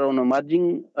that are on emerging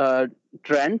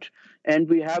trend, and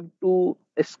we have to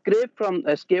escape from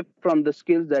the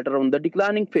skills that are on the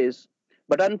declining phase.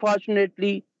 But unfortunately,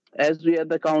 as we are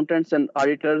the accountants and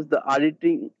auditors, the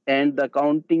auditing and the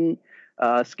accounting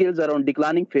skills are on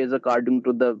declining phase according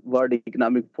to the World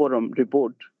Economic Forum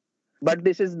report. But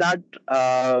this is not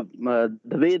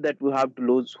the way that we have to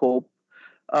lose hope.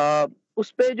 उस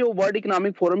पे जो world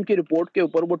economic forum की report के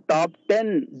ऊपर वो top 10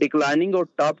 declining और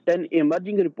top 10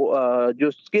 emerging जो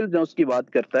skills हैं उसकी बात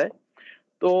करता है.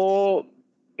 तो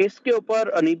इसके ऊपर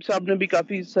अनीब साहब ने भी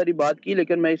काफ़ी सारी बात की,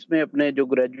 लेकिन मैं इसमें अपने जो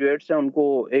ग्रेजुएट्स हैं उनको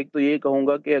एक तो ये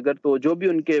कहूँगा कि अगर तो जो भी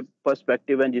उनके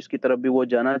पर्सपेक्टिव हैं जिसकी तरफ भी वो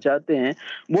जाना चाहते हैं,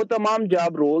 वो तमाम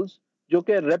जॉब रोल्स जो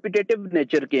कि रेपिटेटिव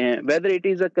नेचर के हैं, whether it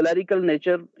is a clerical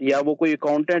nature या वो कोई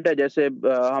अकाउंटेंट है, जैसे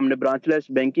हमने ब्रांचलेस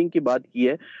बैंकिंग की बात की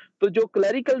है, तो जो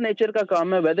क्लरिकल नेचर का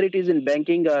काम है, whether it is in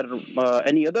banking और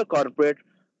any other corporate,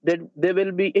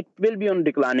 it will be on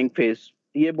declining phase.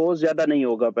 ये बहुत ज्यादा नहीं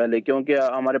होगा पहले, क्योंकि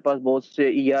हमारे पास बहुत से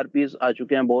ERPs आ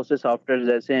चुके हैं, बहुत से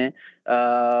सॉफ्टवेयर ऐसे हैं।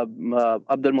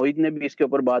 अब्दुल मोहित ने भी इसके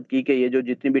ऊपर बात की कि ये जो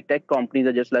जितनी भी टेक कंपनीज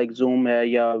है, जैसे लाइक जूम है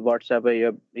या व्हाट्सएप है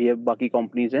या ये बाकी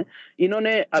कंपनीज हैं,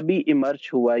 इन्होंने अभी इमर्ज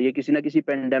हुआ है, ये किसी ना किसी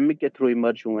पेंडेमिक के थ्रू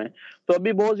इमर्ज हुए हैं। तो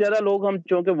अभी बहुत ज्यादा लोग हम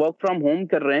चूंकि वर्क फ्रॉम होम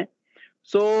कर रहे हैं,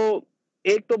 सो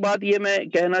एक तो बात ये मैं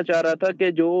कहना चाह रहा था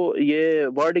कि जो ये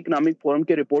वर्ल्ड इकोनॉमिक फोरम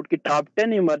की रिपोर्ट की टॉप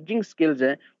 10 इमर्जिंग स्किल्स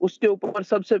हैं, उसके ऊपर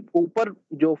सबसे ऊपर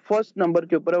जो फर्स्ट नंबर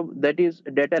के ऊपर है, that is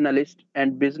data analyst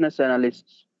and business analyst,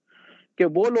 कि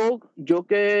वो लोग जो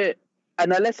कि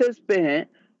एनालिसिस पे हैं,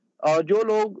 और जो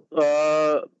लोग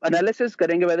एनालिसिस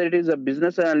करेंगे, whether it is a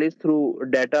business analyst through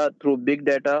data, through big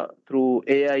data, through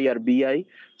AI और BI।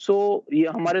 सो ये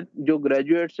हमारे जो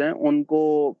ग्रेजुएट्स हैं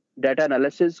उनको डाटा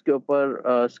एनालिसिस के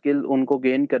ऊपर स्किल उनको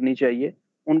गेन करनी चाहिए।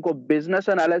 उनको बिजनेस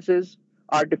एनालिसिस,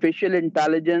 आर्टिफिशियल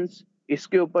इंटेलिजेंस,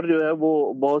 इसके ऊपर जो है वो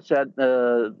बहुत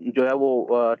जो है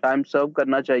वो टाइम सर्व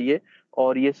करना चाहिए,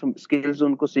 और ये स्किल्स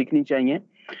उनको सीखनी चाहिए।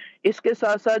 इसके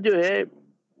साथ साथ जो है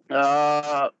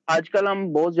आजकल हम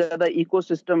बहुत ज्यादा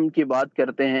इकोसिस्टम की बात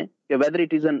करते हैं कि whether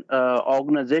it is an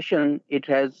organisation, it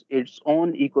has its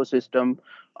own ecosystem,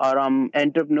 और हम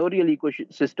एंटरप्रेन्योरियल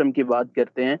इकोसिस्टम की बात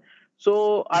करते हैं। सो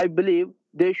I believe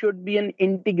there should be an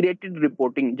integrated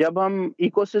reporting. जब हम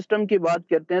इकोसिस्टम की बात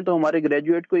करते हैं तो हमारे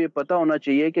ग्रेजुएट को ये पता होना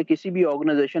चाहिए कि किसी भी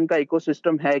ऑर्गेनाइजेशन का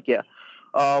इकोसिस्टम है क्या।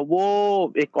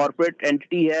 वो एक कॉर्पोरेट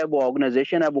एंटिटी है, वो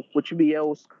ऑर्गेनाइजेशन है, वो कुछ भी है,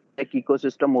 उसका एक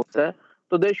इकोसिस्टम होता है।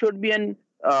 तो there should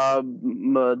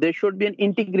be an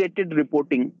integrated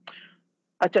reporting.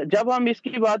 अच्छा, जब हम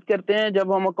इसकी बात करते हैं,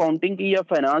 जब हम अकाउंटिंग की या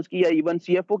फाइनेंस की या इवन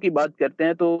CFO की बात करते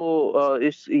हैं, तो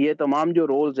ये तमाम जो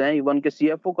रोल्स हैं, इवन के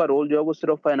CFO का रोल जो है वो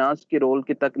सिर्फ फाइनेंस के रोल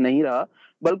के तक नहीं रहा,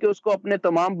 बल्कि उसको अपने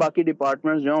तमाम बाकी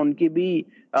डिपार्टमेंट्स जो हैं उनकी भी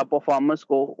परफॉर्मेंस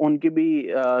को, उनकी भी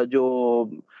जो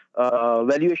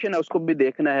वैल्यूएशन है उसको भी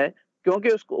देखना है, क्योंकि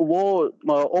उसको वो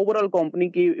ओवरऑल कंपनी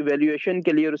की वैल्यूएशन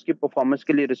के लिए और उसकी परफॉर्मेंस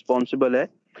के लिए रिस्पॉन्सिबल है।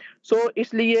 सो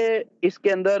इसलिए इसके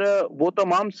अंदर वो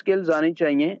तमाम स्किल्स आनी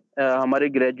चाहिए हमारे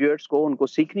ग्रेजुएट्स को, उनको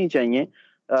सीखनी चाहिए,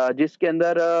 जिसके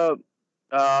अंदर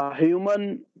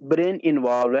ह्यूमन ब्रेन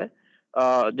इन्वॉल्व है।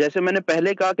 जैसे मैंने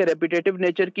पहले कहा कि रेपिटेटिव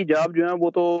नेचर की जॉब जो है वो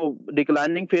तो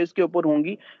डिक्लाइनिंग फेज के ऊपर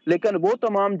होंगी, लेकिन वो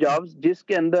तमाम जॉब्स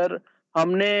जिसके अंदर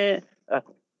हमने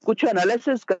कुछ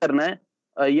एनालिसिस करना है,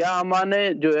 या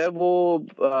हमारे जो है वो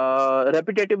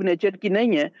रेपिटेटिव नेचर की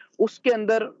नहीं है, उसके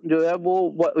अंदर जो है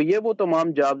वो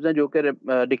तमाम जॉब्स हैं जो कि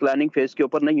डिक्लाइनिंग फेज के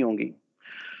ऊपर नहीं होंगी।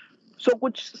 सो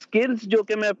कुछ स्किल्स जो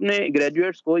कि मैं अपने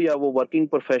ग्रेजुएट्स को या वो वर्किंग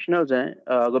प्रोफेशनल्स हैं,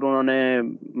 अगर उन्होंने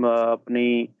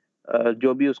अपनी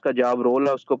जो भी उसका जॉब रोल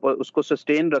है उसको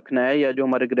सस्टेन रखना है, या जो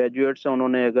हमारे ग्रेजुएट्स हैं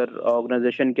उन्होंने अगर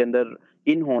ऑर्गेनाइजेशन के अंदर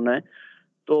इन होना है,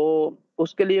 तो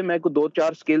उसके लिए मैं को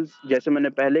 2-4 स्किल्स, जैसे मैंने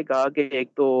पहले कहा कि एक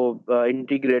तो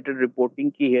इंटीग्रेटेड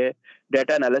रिपोर्टिंग की है,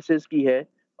 डाटा एनालिसिस की है,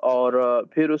 और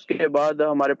फिर उसके बाद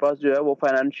हमारे पास जो है वो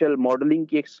फाइनेंशियल मॉडलिंग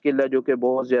की एक स्किल है जो कि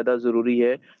बहुत ज़्यादा ज़रूरी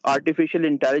है, आर्टिफिशियल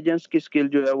इंटेलिजेंस की स्किल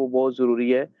जो है वो बहुत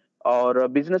ज़रूरी है, और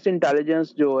बिजनेस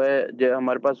इंटेलिजेंस जो है, जो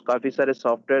हमारे पास काफ़ी सारे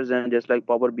सॉफ्टवेयर्स हैं जैसे लाइक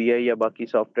पावर BI या बाकी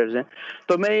सॉफ्टवेयर्स हैं।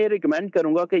 तो मैं ये रिकमेंड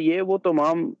करूँगा कि ये वो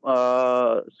तमाम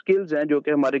स्किल्स हैं जो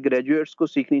कि हमारे ग्रेजुएट्स को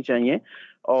सीखनी चाहिए।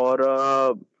 और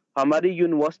हमारी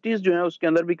यूनिवर्सिटीज़ जो हैं उसके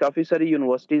अंदर भी काफ़ी सारी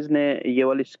यूनिवर्सिटीज़ ने ये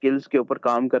वाली स्किल्स के ऊपर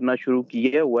काम करना शुरू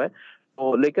किया हुआ है।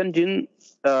 तो लेकिन जिन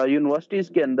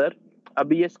यूनिवर्सिटीज़ के अंदर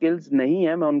अभी ये स्किल्स नहीं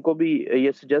है, मैं उनको भी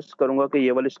ये सजेस्ट करूंगा कि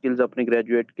ये वाली स्किल्स अपने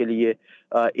ग्रेजुएट के लिए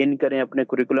इन करें अपने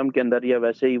कुरिकुलम के अंदर, या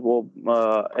वैसे ही वो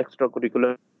एक्स्ट्रा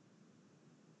कुरिकुलर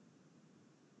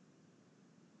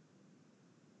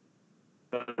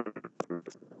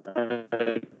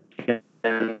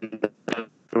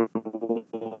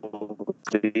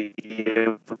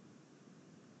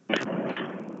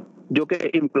जो कि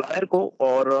एम्प्लॉयर को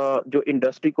और जो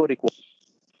इंडस्ट्री को require.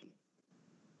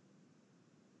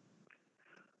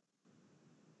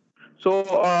 So,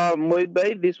 Mohit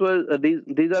bhai, these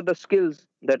are the skills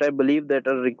that I believe that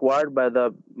are required by the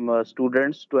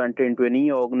students to enter into any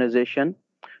organization.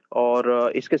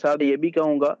 और इसके साथ ये भी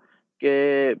कहूँगा कि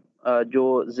जो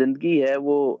जिंदगी है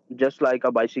वो जस्ट लाइक अ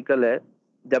बाइसिकल है,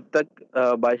 जब तक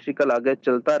बाइसिकल आगे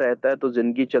चलता रहता है तो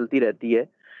जिंदगी चलती रहती है।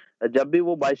 जब भी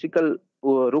वो बाइसिकल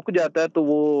रुक जाता है तो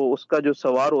वो उसका जो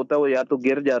सवार होता है वो या तो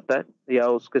गिर जाता है या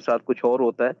उसके साथ कुछ और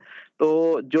होता है।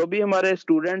 तो जो भी हमारे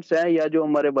स्टूडेंट्स हैं या जो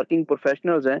हमारे वर्किंग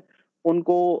प्रोफेशनल्स हैं,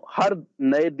 उनको हर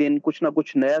नए दिन कुछ ना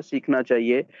कुछ नया सीखना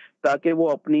चाहिए, ताकि वो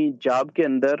अपनी जॉब के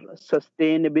अंदर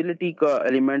सस्टेनेबिलिटी का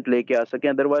एलिमेंट लेके आ सकें।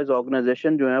 अदरवाइज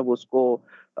ऑर्गेनाइजेशन जो है वो उसको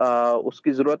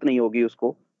उसकी ज़रूरत नहीं होगी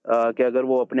उसको, कि अगर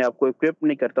वो अपने आप को इक्विप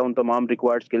नहीं करता उन तमाम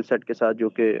रिक्वायर्ड स्किल सेट के साथ जो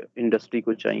कि इंडस्ट्री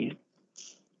को चाहिए।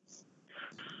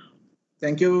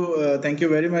 Thank you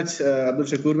very much Abdul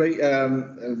Shakoor भाई।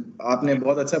 आपने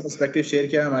बहुत अच्छा पर्सपेक्टिव शेयर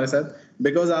किया हमारे साथ,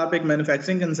 बिकॉज आप एक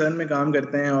मैन्युफैक्चरिंग कंसर्न में काम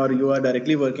करते हैं और you are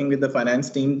directly working with the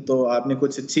finance team, तो आपने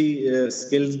कुछ अच्छी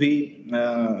स्किल्स भी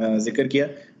जिक्र किया,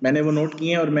 मैंने वो नोट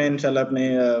किए हैं और मैं इंशाल्लाह अपने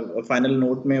फाइनल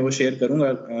नोट में वो शेयर करूंगा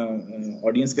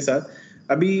ऑडियंस के साथ।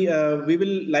 अभी we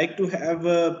will like to have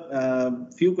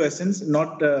few questions,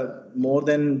 not more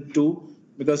than 2,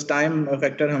 because time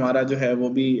factor हमारा जो है वो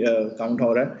भी काउंट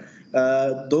हो रहा है।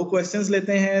 2 क्वेश्चंस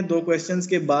लेते हैं, 2 क्वेश्चंस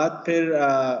के बाद फिर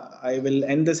I will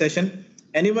and the session.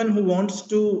 Anyone who wants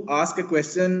to ask a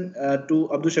question to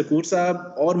Abdul Shakoor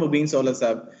साहब और मुबीन सोलह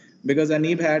साहब, because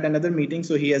Aneeb had another meeting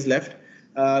so he has left.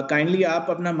 Kindly आप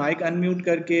अपना माइक अनम्यूट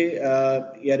करके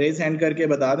या रेज हैंड करके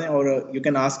बता दें और you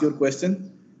can ask your question.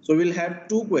 So will have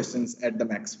 2 questions at the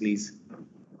max please.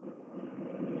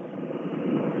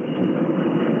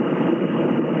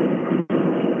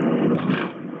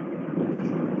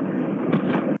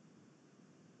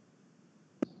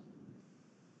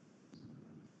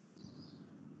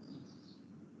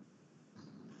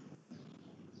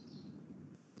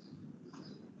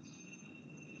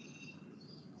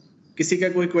 किसी का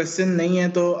कोई क्वेश्चन नहीं है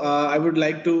तो I would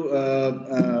like to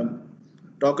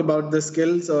talk about the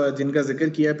skills जिनका जिक्र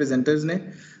किया प्रेजेंटर्स ने।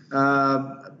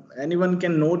 एनीवन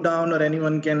कैन नोट डाउन और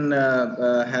anyone can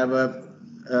have a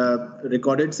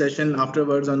recorded session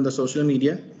afterwards on the social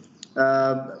media.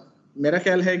 मेरा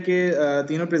ख्याल है कि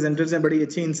तीनों प्रेजेंटर्स ने बड़ी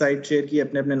अच्छी इंसाइट शेयर की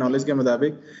अपने अपने नॉलेज के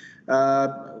मुताबिक।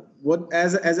 what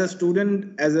as a student,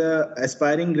 as a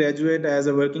aspiring graduate,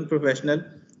 as a working professional,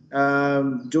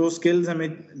 जो स्किल्स हमें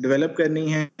डेवलप करनी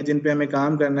है, जिन पे हमें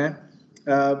काम करना है,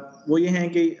 वो ये हैं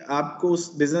कि आपको उस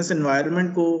बिजनेस एनवायरनमेंट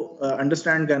को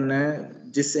अंडरस्टैंड करना है,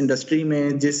 जिस इंडस्ट्री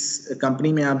में, जिस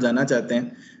कंपनी में आप जाना चाहते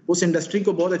हैं, उस इंडस्ट्री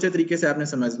को बहुत अच्छे तरीके से आपने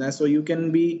समझना है। So you can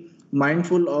be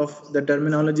mindful of the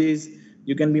terminologies,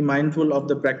 you can be mindful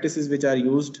of the practices which are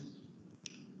used.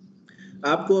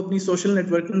 आपको अपनी सोशल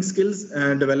नेटवर्किंग स्किल्स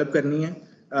डेवलप करनी है,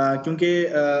 क्योंकि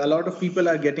a lot of people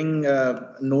are getting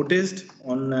noticed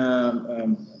on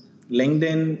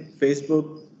LinkedIn, Facebook.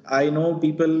 I know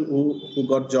people who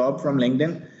got job from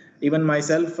LinkedIn. Even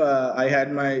myself, I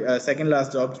had my second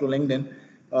last job through LinkedIn.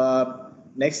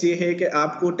 Next ये है कि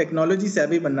आपको technology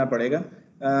savvy बनना पड़ेगा।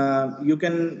 You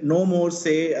can no more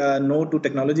say no to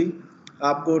technology.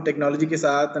 आपको technology के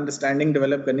साथ understanding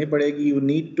develop करनी पड़ेगी। You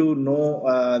need to know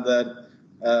the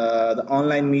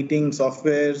online meeting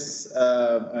softwares,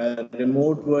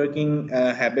 remote working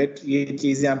habit, ये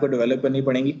चीज़ें आपको डेवलप करनी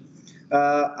पड़ेंगी।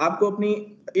 आपको अपनी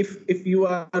if you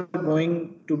are going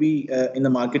to be in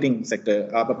the marketing sector,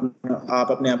 आप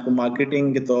अपने आप को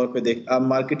मार्केटिंग के तौर पे आप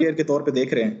मार्केटियर के तौर पे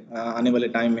देख रहे हैं आने वाले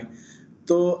टाइम में,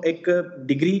 तो एक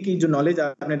डिग्री की जो नॉलेज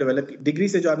आपने डेवलप की, डिग्री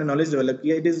से जो आपने नॉलेज डेवलप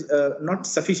किया, इट इज़ नॉट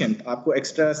सफिशिएंट। आपको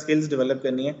एक्स्ट्रा स्किल्स डेवलप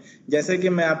करनी है। जैसे कि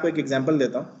मैं आपको एक एग्जांपल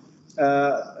देता हूँ।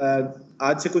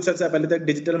 आज से कुछ अर्सा पहले तक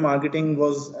digital marketing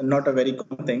was not a very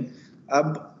common thing.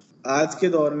 अब आज के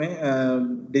दौर में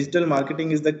digital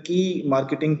marketing is the key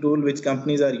marketing tool which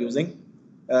companies are using,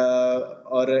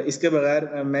 और इसके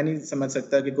बगैर मैं नहीं समझ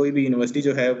सकता कि कोई भी यूनिवर्सिटी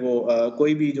जो है वो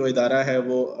कोई भी जो इदारा है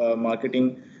वो मार्केटिंग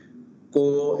को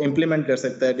इम्प्लीमेंट कर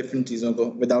सकता है डिफरेंट चीज़ों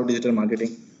को विदाउट डिजिटल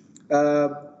मार्केटिंग।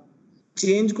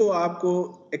 चेंज को आपको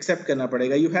एक्सेप्ट करना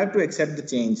पड़ेगा। You have to accept the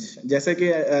change. जैसे कि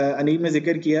अनीब ने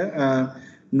जिक्र किया,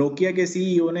 नोकिया के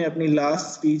सीईओ ने अपनी लास्ट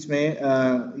स्पीच में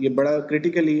ये बड़ा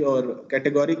क्रिटिकली और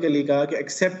कैटेगोरिकली कहा कि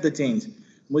एक्सेप्ट द चेंज।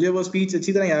 मुझे वो स्पीच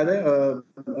अच्छी तरह याद है।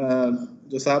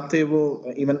 जो साहब थे वो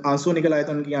इवन आंसू निकल आए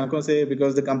थे उनकी आंखों से,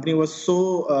 because the company was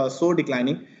so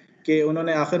declining कि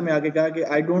उन्होंने आखिर में आके कहा कि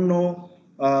I don't know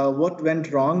what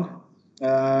went wrong.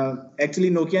 Actually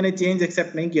Nokia ने चेंज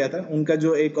एक्सेप्ट नहीं किया था। उनका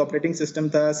जो एक ऑपरेटिंग सिस्टम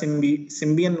था,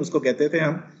 सिम्बियन उसको कहते थे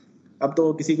हम, अब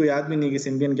तो किसी को याद भी नहीं कि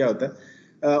सिम्बियन क्या होता है।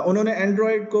 उन्होंने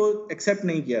एंड्रॉयड को एक्सेप्ट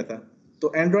नहीं किया था,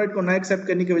 तो एंड्रॉयड को ना एक्सेप्ट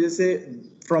करने की वजह से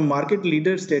from market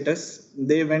leader status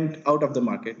they went out of the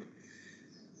market.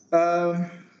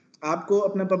 आपको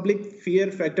अपना पब्लिक फियर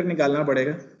फैक्टर निकालना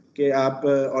पड़ेगा कि आप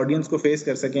ऑडियंस को फेस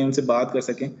कर सकें, उनसे बात कर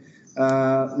सकें।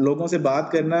 लोगों से बात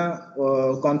करना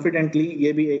कॉन्फिडेंटली,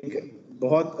 ये भी एक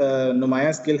बहुत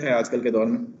नुमाया स्किल है आजकल के दौर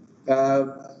में।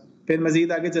 फिर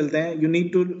मजीद आगे चलते हैं। You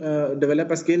need to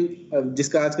develop a skill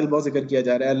जिसका आजकल बहुत जिक्र किया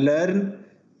जा रहा है, learn,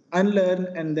 unlearn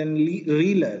and then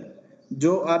relearn.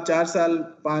 जो आप 4 साल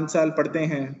 5 साल पढ़ते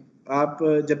हैं, आप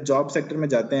जब जॉब सेक्टर में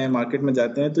जाते हैं, मार्केट में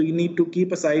जाते हैं, तो you need to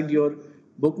keep aside your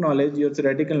book knowledge, your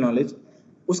theoretical knowledge.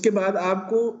 उसके बाद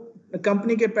आपको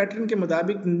कंपनी के पैटर्न के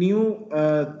मुताबिक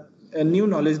न्यू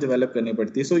नॉलेज डेवलप करनी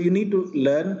पड़ती है। So you need to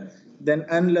learn, then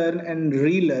unlearn and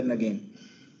relearn again.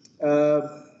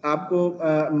 आपको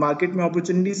मार्केट में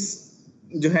अपॉर्चुनिटीज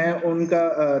जो है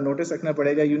उनका नोटिस रखना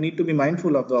पड़ेगा. You need to be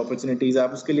mindful of the opportunities.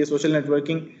 आप उसके लिए social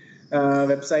networking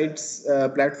websites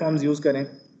platforms use करें.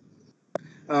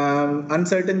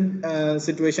 अनसर्टन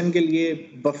सिचुएशन के लिए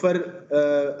बफर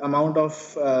अमाउंट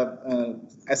ऑफ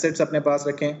एसेट्स अपने पास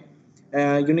रखें.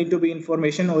 You need to be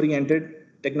information oriented.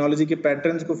 Technology के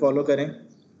पैटर्न्स को फॉलो करें.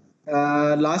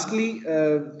 लास्टली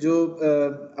जो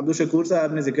अब्दुल शकूर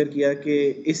साहब ने जिक्र किया कि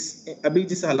अभी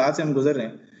जिस हालात से हम गुजर रहे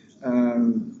हैं,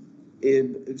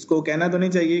 इसको कहना तो नहीं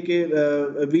चाहिए कि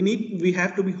we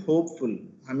have to be hopeful.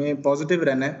 हमें पॉजिटिव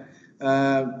रहना है.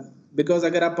 बिकॉज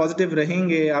अगर आप पॉजिटिव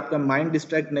रहेंगे, आपका माइंड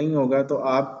डिस्ट्रैक्ट नहीं होगा, तो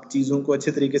आप चीज़ों को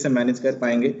अच्छे तरीके से मैनेज कर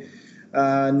पाएंगे.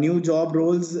 न्यू जॉब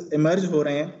रोल्स इमर्ज हो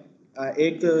रहे हैं.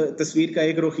 एक तस्वीर का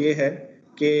एक रुख ये है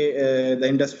कि the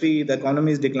industry, the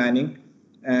economy is declining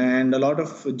and a lot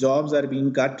of jobs are being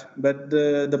cut, but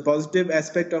the positive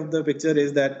aspect of the picture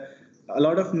is that a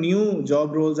lot of new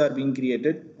job roles are being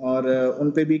created और उन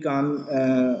पे भी काम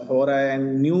हो रहा है. and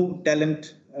new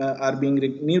talent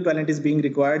is being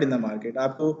required in the market.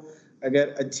 आपको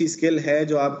अगर अच्छी स्किल है,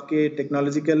 जो आपके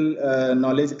टेक्नोलॉजिकल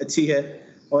नॉलेज अच्छी है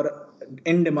और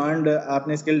इन डिमांड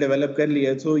आपने स्किल डेवलप कर ली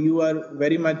है, so you are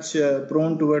very much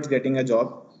prone towards getting a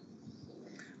job.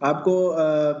 आपको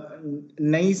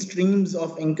नई स्ट्रीम्स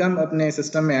ऑफ इनकम अपने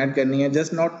सिस्टम में ऐड करनी है.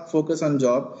 Just not focus on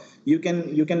job. You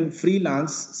can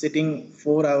freelance sitting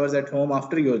 4 hours at home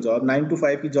after your job. 9 to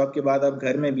 5 की job के बाद आप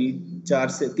घर में भी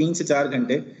 3 से 4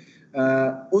 घंटे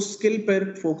उस स्किल पर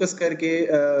फोकस करके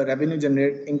रेवेन्यू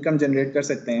इनकम जनरेट कर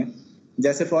सकते हैं.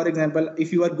 जैसे for example,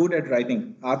 if you are good at writing,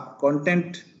 आप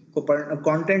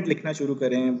कंटेंट लिखना शुरू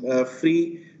करें. फ्री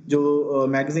जो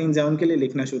मैगजीन्स हैं उनके लिए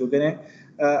लिखना शुरू करें.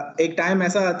 एक टाइम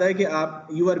ऐसा आता है कि आप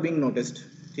यू आर बीइंग नोटिस्ड.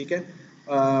 ठीक है.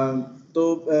 तो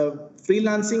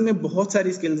फ्रीलांसिंग में बहुत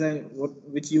सारी स्किल्स हैं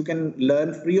which you can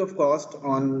learn free of cost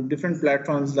on different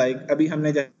platforms. Like अभी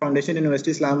हमने फाउंडेशन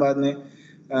यूनिवर्सिटी इस्लामाबाद ने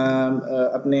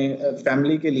अपने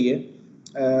फैमिली के लिए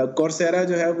कोर्सेरा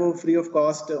जो है वो फ्री ऑफ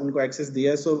कॉस्ट उनको एक्सेस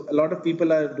दिया है. सो a lot of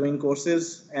people are doing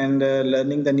courses and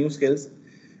learning the new skills.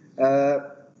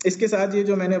 इसके साथ ये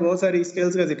जो मैंने बहुत सारी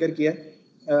स्किल्स का जिक्र किया,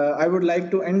 I would like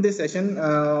to end this session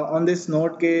on this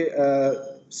note के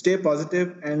stay positive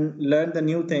and learn the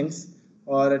new things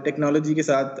और टेक्नोलॉजी के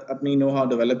साथ अपनी नो हाउ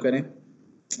डेवलप करें.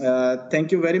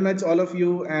 Thank you very much all of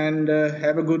you and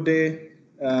have a good day.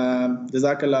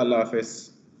 जज़ाकल्लाह. अल्लाह हाफ़िज़.